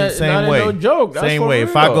 No joke. That's Same for way. real.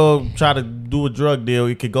 If I go try to do a drug deal,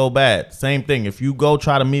 it could go bad. Same thing. If you go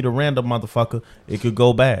try to meet a random motherfucker, it could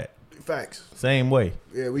go bad. Facts. Same way.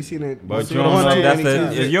 Yeah, we seen it. But we you seen it don't know if that's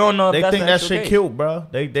anytime. the. You don't know if They that's think the that actual shit case. cute, bro.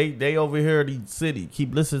 They over here the city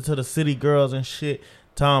keep listening to the city girls and shit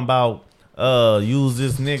talking about use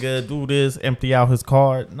this nigga, do this, empty out his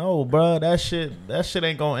card. No, bro, that shit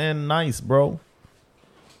ain't gonna end nice, bro.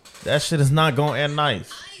 That shit is not gonna end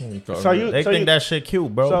nice. So you They think that shit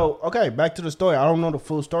cute, bro. So okay, back to the story. I don't know the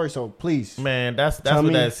full story, so please. Man, that's Tell what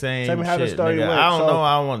me- that same tell me how the shit, story nigga. went. I don't So- know.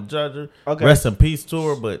 I don't want to judge her. Okay. Rest in peace to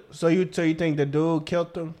her, but So you think the dude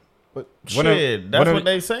killed him? But What if- shit, that's what if- what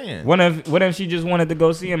they saying. What if she just wanted to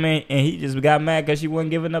go see him and he just got mad because she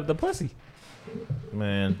wasn't giving up the pussy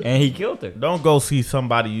Man, and he killed her? don't go see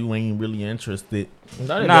somebody you ain't really interested.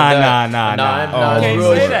 Nah. Oh, You Can't can't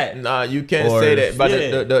say that. Nah, you can't Or- say that. But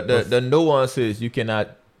Yeah. the nuance is you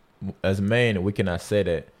cannot, as men, we cannot say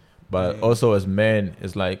that. But also as men,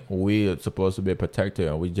 it's like we are supposed to be a protector,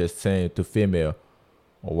 and we just saying to female,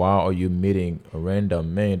 why are you meeting a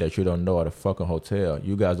random man that you don't know at a fucking hotel?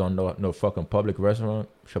 You guys don't know no fucking public restaurant.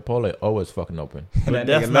 Chipotle always fucking open. But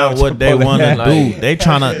that's not what they want to Like- do. They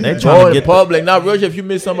trying Go to in get public. Not really. If you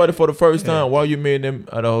meet somebody for the first time, why you meeting them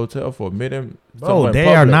at a hotel for? Meet them. Bro, somewhere in they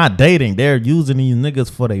are public. not dating. They're using these niggas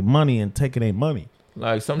for their money and taking their money.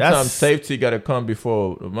 Like sometimes That's- safety gotta come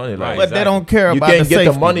before the money. Like But they don't care you about can't the get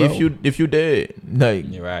safety, the money bro. if you dead. Like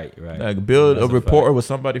You're right. like build That's a a rapport fact. with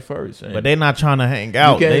somebody first. And But they not trying to hang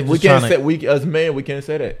out. They we just can't trying say to. we as men we can't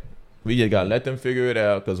say that. We just gotta let them figure it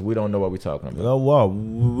out because we don't know what we're talking about. Oh, well,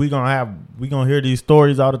 we gonna hear these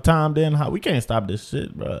stories all the time. Then we can't stop this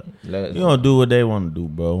shit, bro. Let- You gonna do what they want to do,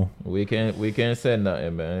 bro. we can't say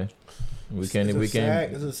nothing, man. it's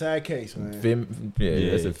a sad case, man.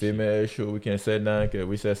 It's a female issue. We can't say nothing 'cause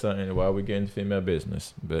we said something while we getting female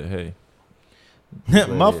business. But hey,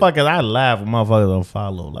 Motherfuckers, I laugh when motherfuckers don't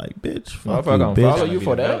follow. Like, bitch, fuck you, motherfucker gonna bitch. follow you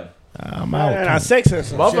for that. I'm Nah, out. sex said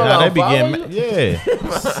some shit. Motherfucker- Nah, they be follow getting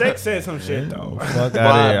yeah. Sex said some shit though. Fuck But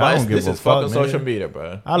out here. I don't give this a is fuck, fucking man. social media,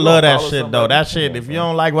 bro. I You love gonna that follow shit though. somebody? That shit. If you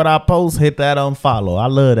don't like what I post, hit that unfollow. I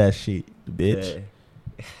love that shit, bitch.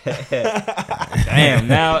 Damn.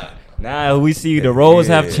 Now we see the roles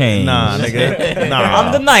have changed. Nah, nigga. Nah.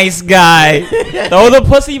 I'm the nice guy. Throw the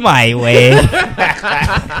pussy my way.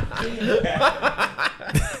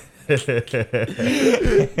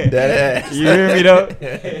 That ass. You hear me though?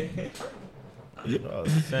 Oh,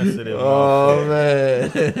 sensitive. Oh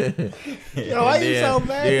man, Yo, why you so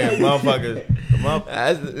mad? Yeah,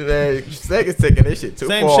 motherfuckers. man, Sex is taking this shit too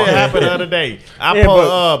Same far. shit happened the other day. I Yeah,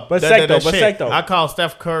 put but the sec though, shit. but sec though. I call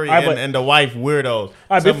Steph Curry All right, but- and the wife weirdos. All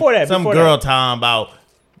right, before that, some before girl that. talking about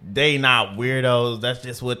they not weirdos. That's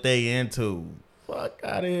just what they into. Fuck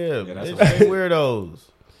out of here, Yeah, that's bitch. what- They weirdos.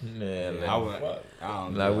 Man, I don't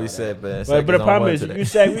like know we that. said, man. But the problem is, you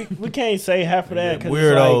say we can't say half of that because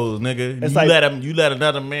Weirdos, nigga. it's You like- you let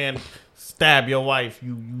another man stab your wife.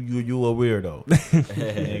 You a weirdo.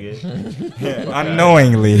 Nigga.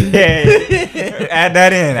 Unknowingly. Add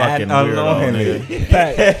that in. Fucking Add weirdo, unknowingly.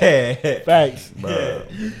 Facts. Facts. Bruh.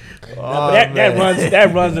 Oh,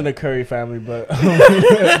 that runs in the Curry family, but back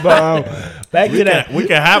to that. We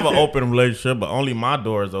can have an open relationship, but only my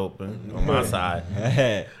door is open on my side.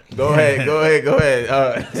 Go ahead.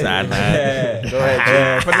 Side nine. Go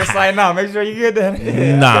ahead. Put the sign out. Make sure you get that.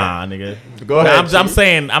 Nah, nigga. Go ahead. I'm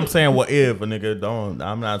saying what if a nigga don't.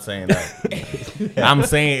 I'm not saying that. I'm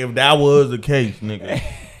saying if that was the case, nigga.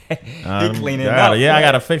 cleaning up. Yeah, I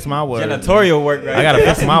gotta fix my work. Janitorial work, right? I gotta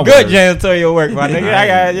fix my Good work. janitorial work, my nigga. I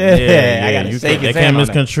got I got to you shake They his can't hand on that.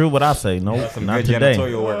 misconstrue what I say. No, Some not good today.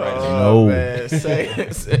 janitorial work right there. No. Man,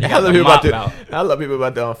 I got love the people mop about out. to. I love people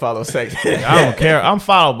about to unfollow sex. I don't care. I'm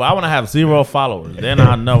followed, but I want to have 0 followers. Then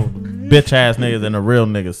I know bitch ass niggas and the real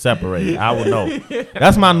niggas separated. I would know.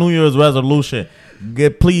 That's my New Year's resolution.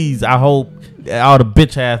 Please, I hope all the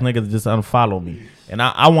bitch ass niggas just unfollow me. And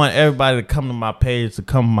I want everybody to come to my page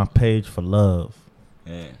for love.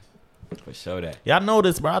 Yeah, for sure that. Y'all know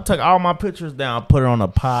this, bro. I took all my pictures down, put it on a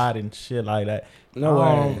pod and shit like that. No way.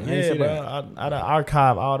 I ain't Yeah, see bro. that. I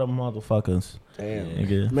archive all them motherfuckers. Damn.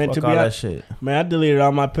 Nigga, Man, fuck to be all that honest- shit. Man, I deleted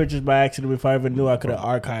all my pictures by accident before I even knew I could have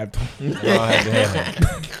archived them.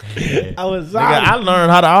 I was Nigga, sorry. I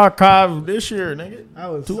learned how to archive this year, nigga. I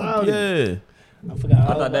was Too- sorry. Yeah. I forgot. I all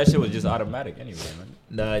thought that about- shit was just automatic anyway, man.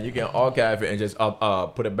 Nah, you can archive it and just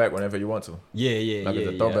put it back whenever you want to. Yeah, Like it's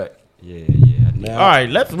a throwback. Yeah. Man, All right,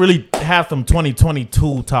 let's really have some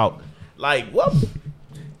 2022 talk. Like, what?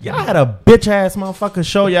 Y'all had a bitch ass motherfucker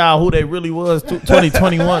show y'all who they really was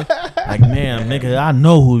 2021. Like, man, nigga, I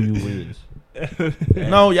know who you is.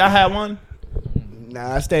 No, y'all had one?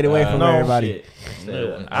 Nah, I stayed away from no, everybody. Shit.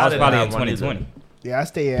 Yeah, I was didn't probably in have one either. 2020. Yeah,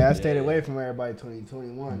 I stayed away from everybody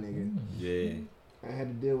 2021, nigga. Yeah. I had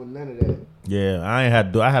to deal with none of that. Yeah, I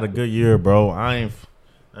had a good year, bro. I ain't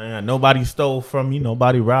had nobody stole from me,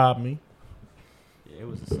 nobody robbed me. Yeah, it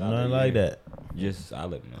was a solid Nothing like year. that. Just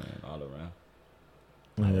solid, man, all around.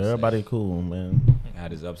 Yeah, everybody cool, man.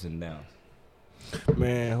 Had his ups and downs.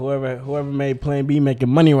 Man, whoever made Plan B making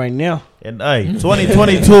money right now. And hey,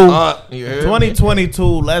 2022, You heard me? 2022,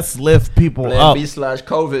 let's lift people Plan up.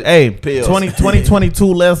 B/COVID. Hey, pills. 2022,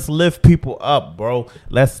 let's lift people up, bro.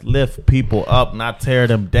 Let's lift people up, not tear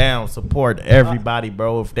them down. Support everybody,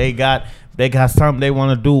 bro. If they got something they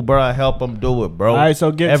want to do, bro, help them do it, bro. All right, so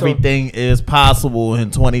Everything is possible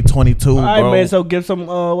in 2022, All right, bro. man. So give some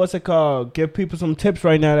what's it called? Give people some tips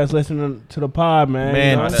right now that's listening to the pod, man. Man,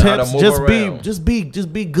 You know? how to tips, move just around.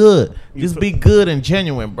 be good. Just be good and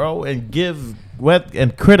genuine, bro, and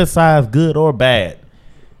and criticize good or bad.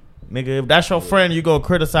 Nigga, if that's your friend, you gonna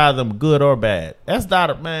criticize them good or bad. That's not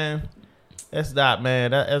a man. That's not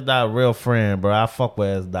a real friend, bro. I fuck with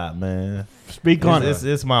S Dot, man. Speak on it.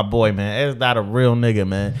 It's my boy, man. S Dot a real nigga,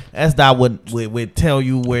 man. S Dot would tell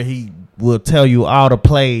you where he will tell you all the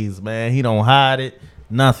plays, man. He don't hide it,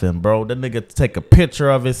 nothing, bro. That nigga take a picture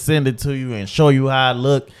of it, send it to you, and show you how it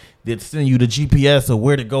look. Then send you the GPS of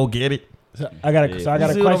where to go get it. So I got a You see what I'm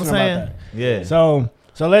question saying? about that. Yeah. So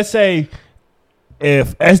let's say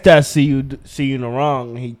if S Dot see you in the wrong,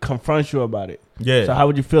 and he confronts you about it. Yeah. So how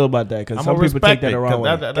would you feel about that? Because some people take that the wrong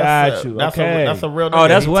way. Got you. Okay. That's a real nigga. Oh,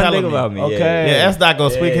 that's He one telling thing about me. Okay. Yeah, that's not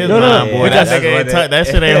gonna speak his No, no, mind, no. boy. Because That nigga ain't that's what that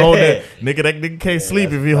shit ain't holding it. Nigga, that nigga can't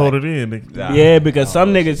sleep if he hold it in. Nigga. Nah. Yeah, because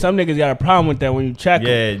some niggas got a problem with that when you check them.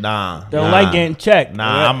 Yeah, nah. They don't nah. like getting checked.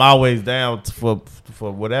 Nah, I'm always down for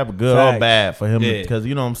whatever, good Facts. or bad, for him Yeah. because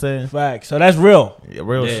you know what I'm saying. Facts. So that's real. Yeah,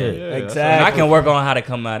 real Yeah. shit. Yeah. Exactly. And I can work on how to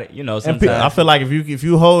come at it. You know, And pe- sometimes. I feel like if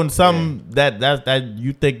you holding something that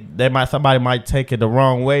you think somebody might take it the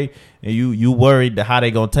wrong way, and you worried that how they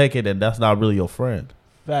gonna take it, and that's not really your friend.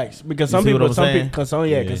 Facts. Because You some see what people, I'm some saying? people,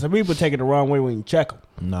 because some people take it the wrong way when you check them,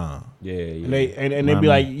 Nah. yeah. and they and My they be man.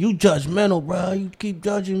 like, "You judgmental, bro. You keep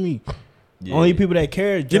judging me." Yeah. Only people that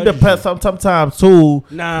care It judge depends. Sometimes too,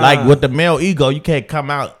 Nah. like with the male ego, you can't come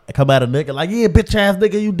out a nigga like, yeah, bitch ass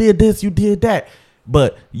nigga, you did this, you did that.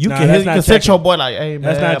 But you Nah, can that's you not can set checking. your boy like, hey man,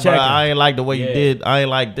 That's not bro, checking. I ain't like the way you Yeah. did. I ain't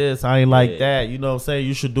like this. I ain't like Yeah. that. You know what I'm saying?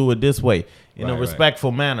 You should do it this way in a Right,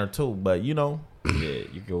 respectful manner too. But you know, Yeah,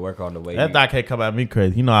 you can work on the way. that guy can't come at me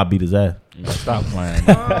crazy. You know I beat his ass. you stop playing.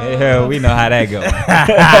 Yeah, we know how that goes.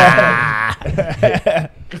 Yeah,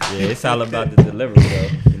 it's all about the delivery,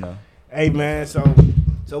 though. You know. Hey man, so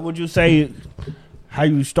would you say how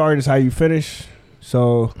you start is how you finish?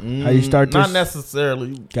 So how you start this? Not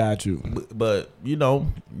necessarily, Got you. but you know,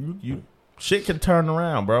 you shit can turn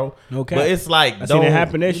around, bro. Okay. But it's like I seen it don't-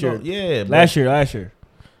 happen this you know, year. Yeah, but Last year.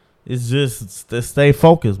 it's just to stay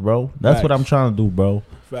focused, bro. That's what Facts. I'm trying to do, bro.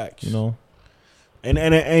 Facts. You know, And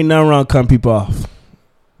it ain't nothing wrong cutting people off.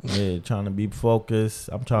 yeah, trying to be focused.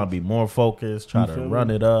 I'm trying to be more focused. Try You to feel run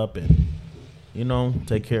me? it up and you know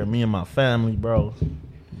take care of me and my family, bro.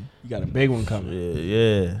 You got a big one coming.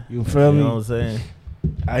 Yeah. You feel You me? know what I'm saying?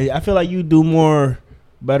 I feel like you do more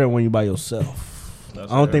better when you by yourself. I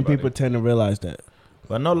don't think people tend to realize that.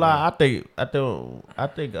 But no lie, I think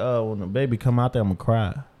when the baby come out there, I'm gonna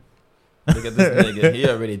cry. Look at this nigga. He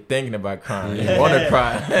already thinking about crying. He want to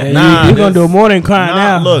cry. Yeah, Nah, you gonna this- do more than crying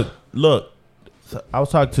now. Look. So I was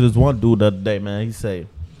talking to this one dude the other day, man. He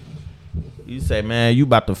say, man, you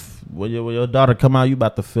about to when your daughter come out, you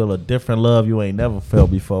about to feel a different love you ain't never felt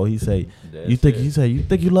before. He say, you think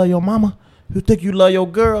you love your mama? You think you love your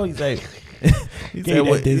girl? He say, Gave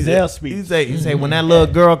that Denzel speech. He say when that little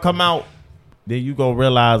girl come out, then you gonna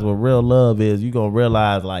realize what real love is. You gonna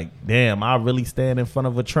realize like, damn, I really stand in front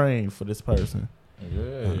of a train for this person.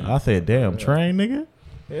 Yeah. I said, damn, train nigga.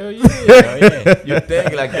 Hell yeah. You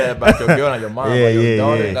think like that about your girl and your mom or your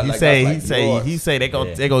daughter. Not He like say that's like yours. he say they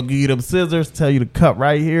gonna give you them scissors, tell you to cut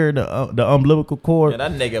right here the umbilical cord. Yeah,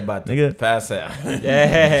 that nigga about to Nigga. pass out.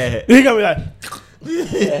 Yeah. He gonna be like,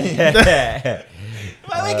 Yeah.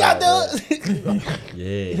 "What we got those?"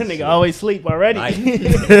 Yeah. That nigga always sleep already.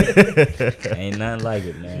 Ain't nothing like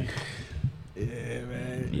it, man. Yeah,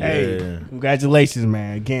 man. Yeah. Hey, congratulations,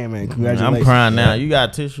 man. Again, man. Congratulations. I'm crying now. You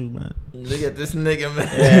got tissue, man. Look at this nigga, man.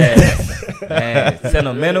 Yeah. Man,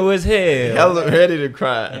 sentimental as hell. Hella ready to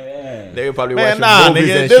cry. Man. They probably Man, watching nah, movies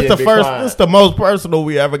nigga. and This shit, the be first. crying. This the most personal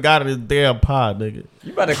we ever got in this damn pod, nigga.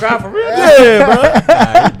 You about to cry for real? Yeah, bro. Nah, you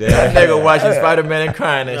That dead. nigga watching Spider-Man and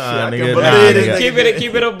crying and Nah, shit. I nigga, can't nah, believe nigga. this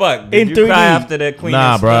Keep it a buck. In Did you 3D. cry after the Queen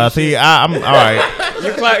Nah, and Slim bro. shit? See, I'm all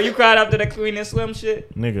right, You cried after the Queen and Slim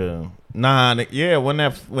shit? nigga. Nah, yeah. When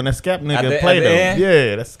that Scap nigga At played the them, end?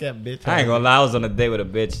 yeah, that Scap bitch. I ain't gonna lie, I was on a date with a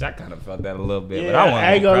bitch. I kind of felt that a little bit, but Yeah, I wasn't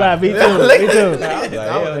I ain't gonna lie. cry. Me too. Me too. I was like, I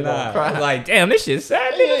hell wasn't gonna nah. cry. I was like, damn, this shit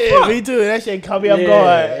sad. nigga, Yeah, fuck. me too. That shit caught me off Yeah,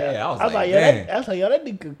 guard. yeah, I was like, yo, damn. that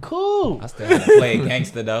nigga cool. I still had to play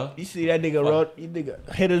gangster though. You see that nigga wrote, you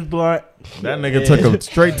nigga hit his blunt. That nigga took him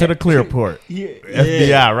straight to the Clearport. Yeah.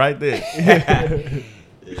 FBI right there.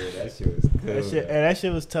 Yeah, that shit was cool. That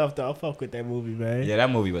shit was tough though. I fuck with that movie, man. Yeah, that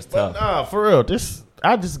movie was But tough. nah, for real.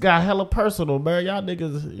 I just got hella personal, man. Y'all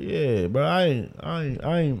niggas, yeah, bro. I ain't,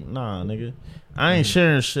 nah, nigga. I ain't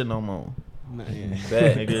sharing shit no more. Nah, yeah.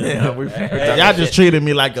 Bet. Nigga. Y'all just treated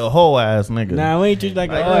me like a hoe ass nigga. Nah, we ain't just like,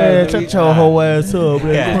 Like, oh, man, shut your hoe ass up,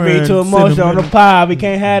 man. Yeah. be too emotional on the pod. We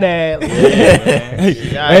can't have that.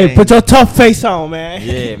 Hey, put your tough face on, man.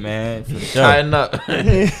 Yeah, man. For sure. Tighten up.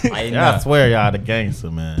 I I swear y'all the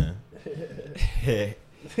gangster, man.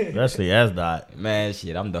 Especially S-Dot. Man,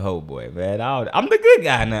 shit, I'm the hoe boy, man. I'm the good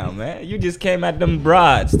guy now, man. You just came at them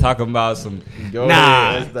broads talking about some. Go Nah.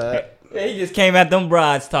 ahead, that's that. Yeah, you just came at them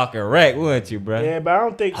broads talking wreck, wouldn't you, bro? Yeah, but I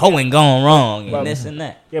don't think. Hoeing going wrong and But- this and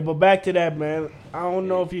that. Yeah, but back to that, man. I don't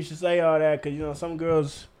know if you should say all that because, you know, some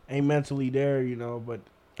girls ain't mentally there, you know, but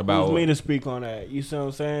About who's me to speak on that? You see what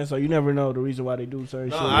I'm saying? So you never know the reason why they do certain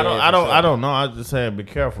No, shit. I don't know. I was just saying be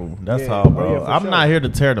careful. That's Yeah. all, Oh, bro. yeah, for I'm sure. not here to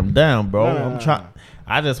tear them down, bro. No, I'm no, trying. no.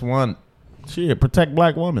 I just want protect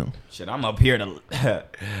black women. Shit, I'm up here to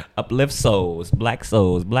uplift souls, black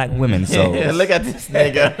women's souls. Yeah, look at this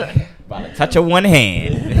nigga. About to touch of one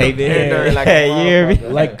hand, baby. dirty like a Hey, you hear me?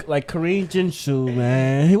 motherfucker. Like Kareem Jinsu,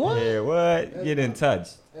 man. He what? Yeah, what? Get in touch.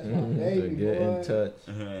 To get in touch.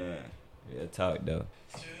 Yeah, talk though.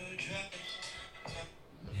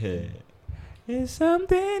 Yeah. There's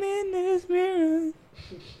something in this mirror.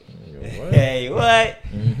 What? Hey, what?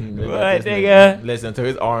 Look What, at this nigga? Listen to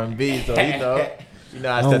his R&B, so you know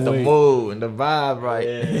I Oh, set the wait. mood and the vibe right.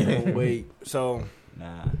 Oh, wait. So,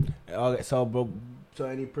 Nah. okay, so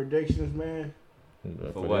any predictions, man?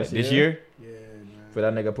 For what? This year? Yeah, For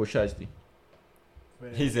that nigga Push Shiesty.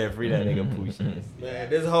 man. He said free that nigga Pooch. Man,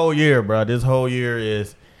 this whole year, bro. This whole year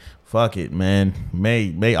is fuck it, man.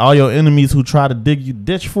 May all your enemies who try to dig you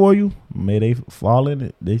ditch for you, may they fall in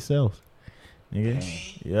it themselves.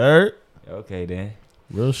 Nigga, you heard? Okay then.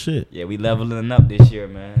 Real shit. Yeah, we leveling up this year,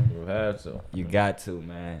 man. You have to. You got to,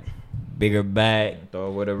 man. Bigger bag, Throw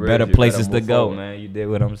it with a ridge, better you places gotta to move go, forward. man. You did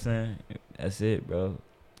what I'm saying. That's it, bro.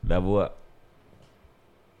 Level up.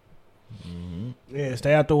 Yeah,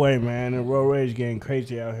 stay out the way, man. The road rage getting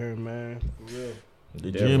crazy out here, man. For real.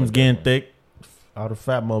 The Definitely, gym's getting definitely. thick. All the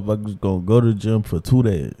fat motherfuckers gonna go to the gym for 2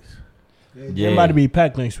 days. Yeah. It about to be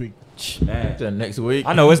packed next week. Man. Till next week.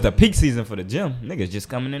 I know it's the peak season for the gym. Niggas just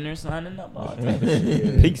coming in there signing up all the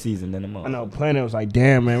time. Peak season in the month. I know Planet was like,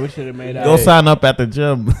 damn, man, we should have made Go out. sign up at the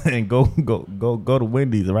gym and go to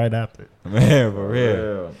Wendy's right after. Man, for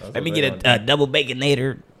real. That's Let what me they get gonna a double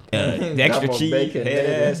baconator, the extra Double cheese, bacon,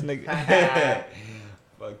 head ass nigga.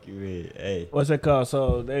 Fuck you, head. Hey. What's it called?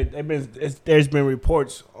 So there's been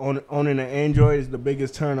reports owning an Android is the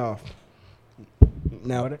biggest turnoff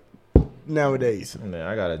nowadays. Man,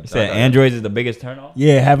 I gotta. You said Androids is the biggest turnoff?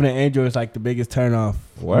 Yeah, having an Android is like the biggest turnoff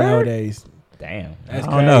Word? nowadays. Damn. That's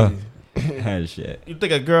I don't know. crazy. Shit. You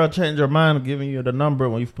think a girl change her mind of giving you the number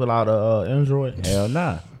when you pull out a Android? Hell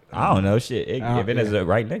nah. I don't know shit. If it is yeah. a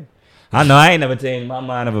right nigga. I know I ain't never changed my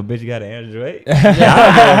mind if a bitch got an Android. Yeah,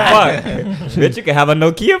 I don't give a fuck. Bitch, you can have a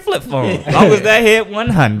Nokia flip phone. As long as that hit one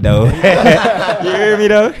hundo. You hear me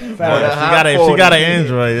though? She got an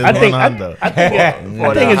Android. It's I think one Honda. I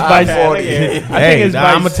think it's vice versa. I think Hey, it's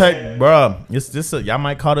I'm gonna vice. tell you, bro. It's this. Y'all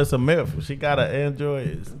might call this a myth. She got an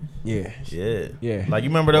Android. Yeah, Yeah, yeah. Like you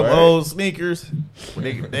remember them old sneakers? When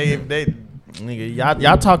they Nigga,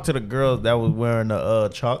 y'all talk to the girls that was wearing the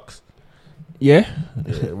Chucks. Yeah.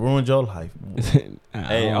 Yeah, ruined your life.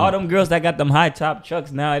 Hey, all them girls that got them high top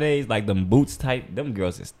Chucks nowadays, like them boots type, them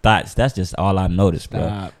girls is thoughts. That's just all I noticed, bro.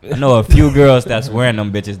 Stop. I know a few girls that's wearing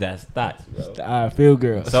them bitches that's thoughts, bro. I feel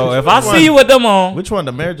girl. So if I see you with them on, Which one,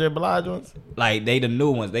 the Mary J. Blige ones? like they the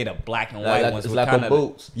new ones, they the black and white ones. It's with like kinda, a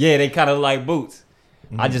boots. Yeah, they kind of like boots.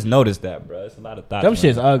 I just noticed that, bro. It's a lot of thoughts. Them man.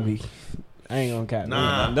 shit's ugly. I ain't gonna cap.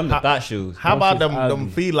 Nah. Them the thought shoes. How about shit's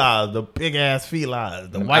them felines, the big ass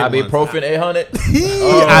felines, the Them white ones? ibuprofen 800.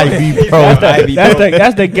 Ibuprofen.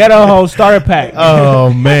 That's the ghetto hole starter pack.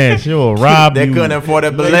 Oh man, she will rob They you. couldn't afford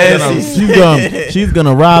the Balenci's. She's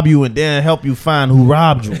gonna rob you and then help you find who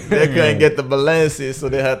robbed you. They couldn't get the Balenci's, so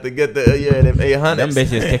they had to get the them 800s. Them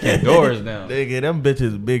bitches kicking doors down. Nigga, them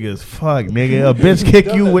bitches big as fuck, nigga. A bitch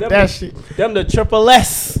kick you with that shit. Them the triple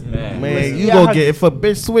S. Man, you Yeah, go get, if a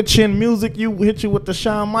bitch switch in music, you hit you with the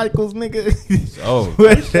Shawn Michaels, nigga. Oh,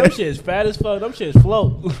 Them shit's fat as fuck. Them shit's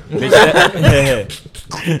float. bitch, that,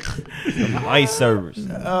 them ice servers.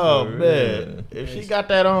 Oh man, if she got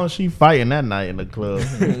that on, she fighting that night in the club.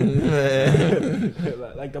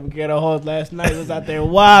 Like them ghetto hoes last night was out there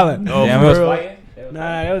wilding. Oh, Damn, for it was real? fighting?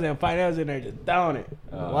 Nah, they was in fight. They was in there just throwing it,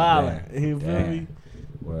 Oh, wilding. damn. You feel Damn. me?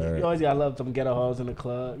 You always gotta love them ghetto hoes in the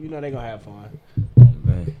club. You know they gonna have fun.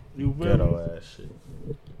 Man. You feel me? Ghetto ass shit.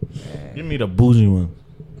 Give me the bougie one.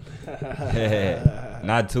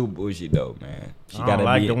 Not too bougie though, man. She I gotta don't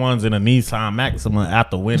like be the ones in the Nissan Maxima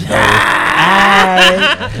out the window.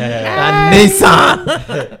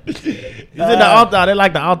 Nissan. Is it the Altima? They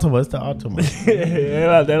like the Altima. It's the Altima.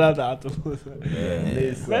 they love the octopus.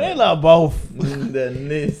 Man, they love both. The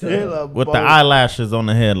Nissan. They love With both. the eyelashes on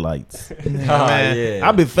the headlights. Man, yeah.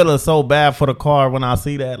 I be feeling so bad for the car when I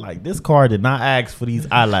see that. Like, this car did not ask for these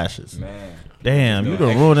eyelashes. Man. Damn, you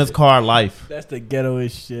done ruined this car life. That's the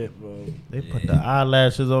ghettoest shit, bro. They put the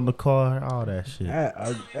eyelashes on the car, all that shit.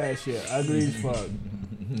 That shit ugly as fuck.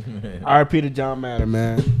 R.P. to John Matter,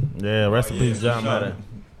 man. Yeah, rest in peace, John Matter.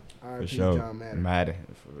 R.P. For to sure. John Matter. Matter.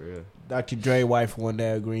 For real. Dr. Dre wife won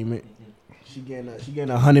that agreement. She getting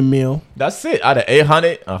 $100 million. That's it. Out of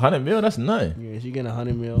 800, 100 mil, that's nothing. Yeah, she getting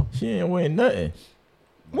 $100 million. She ain't winning nothing.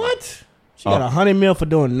 What? She got $100 million for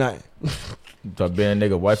doing nothing. To being a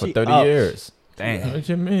nigga wife for She 30 up. years. Damn. What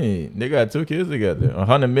you mean? They got 2 kids together.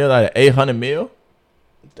 100 mil out of 800 mil?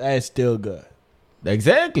 That's still good.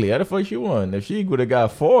 Exactly. How the fuck she won? If she would have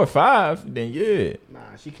got 4 or 5, then yeah.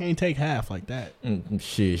 Nah, she can't take half like that.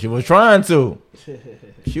 Shit, she was trying to.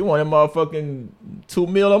 She wanted motherfucking 2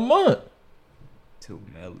 mil a month. 2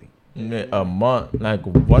 million. Man, a month. Like,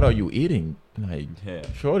 what are you eating? Like, Yeah.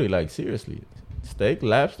 shorty, like, seriously. Steak,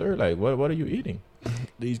 lobster? Like, what are you eating?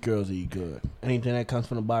 These girls eat good. Anything that comes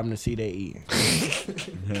from the bottom of the sea, they eat.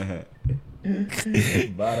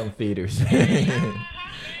 Bottom feeders.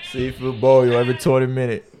 Seafood boil every 20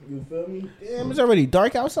 minutes. You feel me? Damn, it's already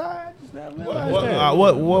dark outside.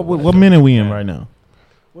 What minute we in right now?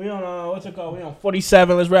 We on what's it called? We on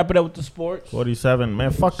 47. Let's wrap it up with the sports. 47.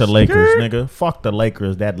 Man, fuck the Lakers, nigga. Fuck the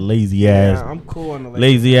Lakers, that lazy ass. Yeah, I'm cool on the Lakers.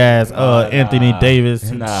 Lazy ass Anthony Davis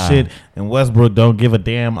and Nah. shit, and Westbrook don't give a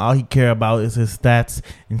damn. All he care about is his stats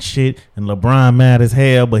and shit. And LeBron mad as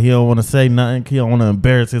hell, but he don't want to say nothing. He don't want to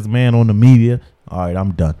embarrass his man on the media. All right,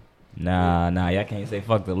 I'm done. Nah, y'all can't say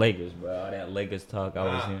fuck the Lakers, bro. All that Lakers talk I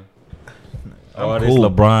was hearing. I'm All this cool.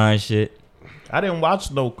 LeBron shit. I ain't watch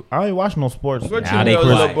no sports. What Nah, you they know,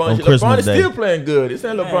 Chris- LeBron, on LeBron Christmas is Day. still playing good. It's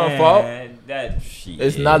not LeBron's fault. That shit.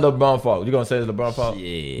 It's not LeBron's fault. You gonna say it's LeBron's fault?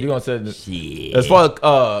 Shit. You gonna say Shit. as far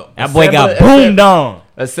as That boy got boomed on.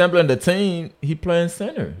 assembling the team, he playing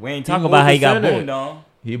center. We ain't He talking moved about how to he got center. boomed on.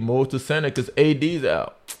 He moved to center because AD's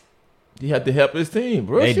out. He had to help his team,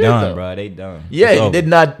 bro. They Shit, done, though. bro. They done. Yeah, It's over. they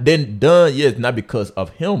didn't done yet, not because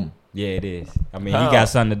of him. Yeah, it is. I mean, How? he got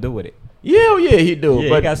something to do with it. Yeah, he do. Yeah,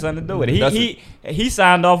 but he got something to do with it. that's He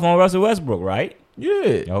signed off on Russell Westbrook, right?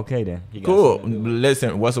 yeah. Okay, then. He got Cool. something to do with it.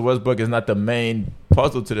 Listen, Russell Westbrook is not the main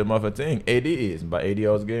puzzle to the motherfucking thing. AD is, but AD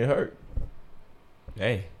always getting hurt.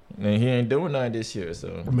 Hey, And he ain't doing nothing this year, so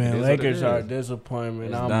it Man, is what Lakers it are a is.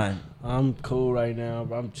 disappointment. it's done. I'm cool right now.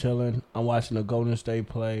 I'm chilling. I'm watching the Golden State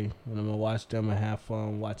play, and I'm gonna watch them and have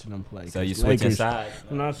fun watching them play. So you 'Cause switching Lakers, sides?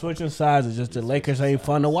 I'm not switching sides. It's just the Lakers ain't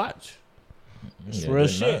fun to watch. It's Yeah, real they're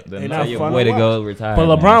shit. not- they're They not. not Tell your fun boy to to watch. go retire. But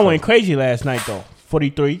man. LeBron went crazy last night though.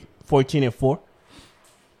 43, 14 and 4.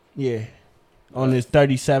 Yeah, on his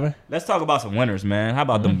 37. Let's talk about some winners, man. How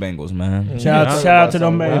about them Bengals, man? Shout Yeah, out to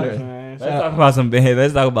some them Bengals, winners. man. Let's talk about some.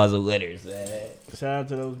 Let's talk about some winners, man. Shout out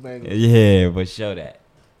to those Bengals. Yeah, but show that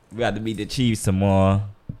we got to beat the Chiefs tomorrow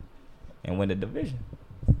and win the division.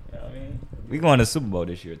 You know what I mean? We going to Super Bowl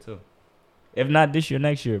this year too. If not this year,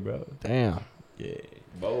 next year, bro. Damn. Yeah.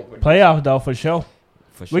 Playoffs though for sure.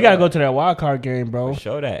 For sure. We gotta go to that wild card game, bro. For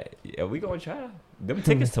sure that. Yeah, we gonna try. Them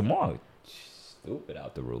tickets tomorrow. Stupid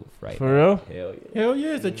out the roof, right? For now. real? Hell yeah. Hell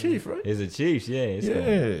yeah, it's a Chief, right? It's the Chiefs, yeah. It's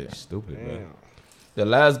Yeah. stupid, bro. Damn. The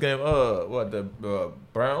last game, what the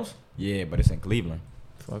Browns? Yeah, but it's in Cleveland.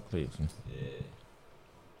 Fuck Cleveland. Yeah.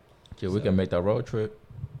 Yeah, we can make that road trip.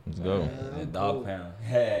 Let's go. The dog pound.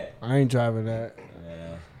 Yeah. I ain't driving that.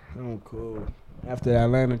 I'm cool. After the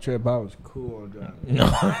Atlanta trip, I was cool on driving.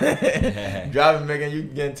 No, driving making you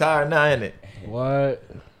getting tired now, ain't it? What?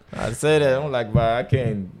 I say that I'm like, bro, I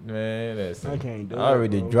can't, man. I can't do it. I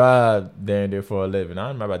already bro. drive down there for a living.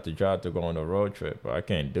 I'm about to drive to go on a road trip, but I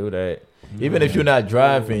can't do that. Even if you're not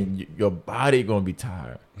driving, your body gonna be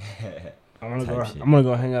tired. I'm Type shit. gonna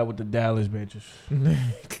go hang out with the Dallas bitches.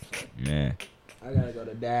 Man. I gotta go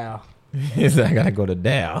to Dow. He said, I gotta go to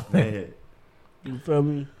Dow. You feel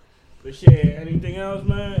me? But shit, anything else,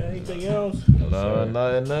 man? Anything else? No,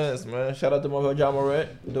 nothing else, man. Shout out to my boy John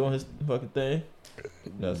Moret doing his fucking thing.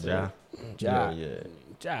 That's Ja. Ja.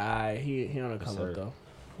 Yeah. He on the come sir. up though.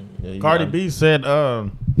 Yeah, Cardi B said the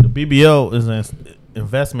BBL is an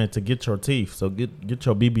investment to get your teeth. So get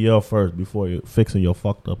your BBL first before you're fixing your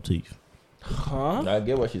fucked up teeth. Huh? I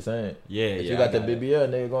get what she's saying. Yeah, If yeah. you got I the got it. BBL,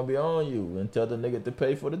 nigga gonna be on you and tell the nigga to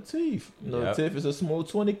pay for the teeth. You know, Yep. the teeth is a smooth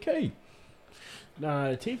 20K. Nah,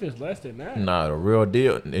 the teeth is less than that. Nah, the real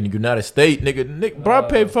deal. In the United States, nigga, bro, I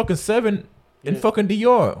paid fucking $7 in Yeah. fucking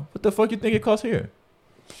DR. What the fuck you think it costs here?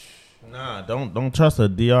 Nah, don't trust a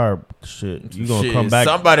DR shit. You gonna Shit, come back.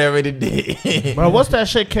 Somebody already did. Bro, what's that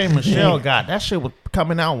shit K Michelle got? That shit was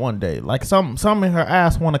coming out one day. Like some in her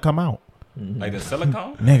ass want to come out. Like the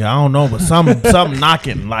silicone? Nigga, I don't know, but some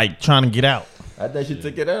knocking, like trying to get out. I think she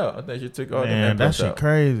took it out. I think she took all the Man, that implants shit out.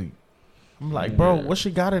 crazy. I'm like, bro, Yeah. what she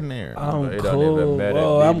got in there? I'm It don't even cool, matter.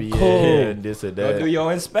 bro. I'm BBL cool. and this or Go do that.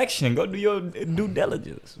 your inspection. Go do your due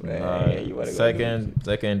diligence. Man. You wanna go Second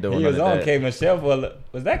do doing He was none of on that. K Michelle for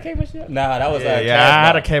was that K Michelle? Nah, that was Yeah, Cash I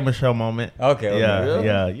had a Doll. K Michelle moment. Okay, Yeah,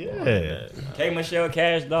 okay. yeah. K Michelle,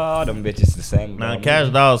 Cash Doll, them bitches the same. Nah, Cash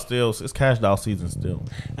Doll it's Cash Doll season still.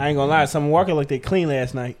 I ain't gonna lie. Summer Walker looked they clean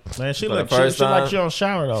last night. Man, she For the look first she like time? she don't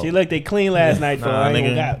shower though. She looked they clean last night. For Nah, I ain't nigga.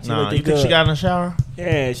 gonna got. She Nah, looked they you think good. she got in the shower?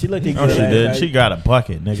 Yeah, she looked they No, good. she last did. night. She got a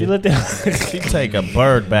bucket, nigga. She looked it. She take a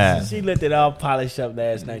bird bath. She looked it all polished up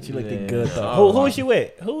last night. She looked it Yeah. good though. Oh. Who was she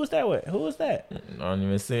with? Who was that with? Who was that? I don't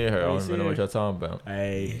even see her. I don't even know what y'all talking about.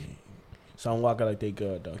 Hey, Summer Walker like they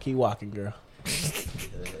good though. Keep walking, girl.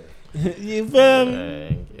 You feel me?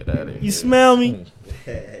 Man, get out of here. You smell me?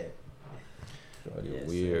 You're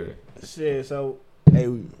weird. Shit. So, hey,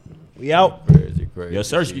 we out. Crazy. Your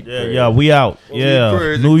search. Yeah, we out. Yeah,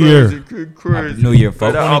 Crazy, New Year, Happy New Year,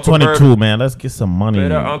 folks. Better Uncle 2022, man. Let's get some money.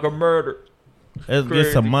 Better Uncle Murder. Let's get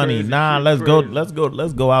Crazy, some money. crazy, Nah, crazy.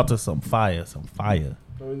 let's go out to some fire.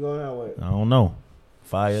 What we going out with? I don't know.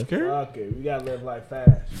 Fire. Okay, we gotta live like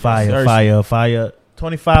fast. Fire.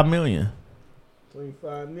 25 million.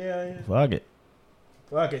 25 million. Fuck it.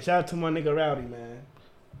 Fuck it. Shout out to my nigga Rowdy, man.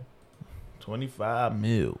 25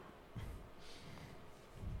 mil.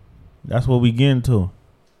 That's what we getting to.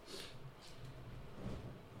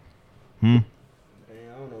 Man, I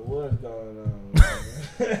don't know what's going on.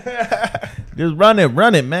 Just run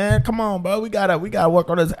it, man. Come on, bro. We gotta work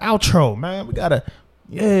on this outro, man. We gotta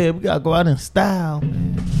go out in style,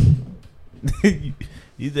 man.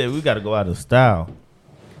 You said we gotta go out in style.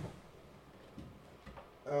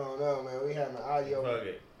 I don't know, man. We having audio.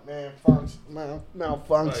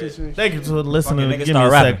 Malfunctions. Thank you for listening to Fucking niggas Give Me a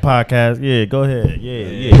start Sec podcast. Yeah, go ahead.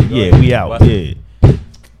 Yeah, go Yeah, ahead. we out. What's Yeah.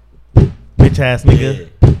 Bitch ass nigga.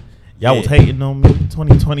 Y'all was hating on me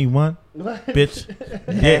 2021. Bitch.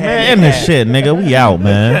 Yeah, man, end this shit, nigga. We out,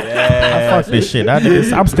 man. I fuck this shit.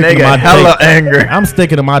 I'm sticking to my hella day. anger. I'm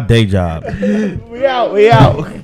sticking to my day job. We out.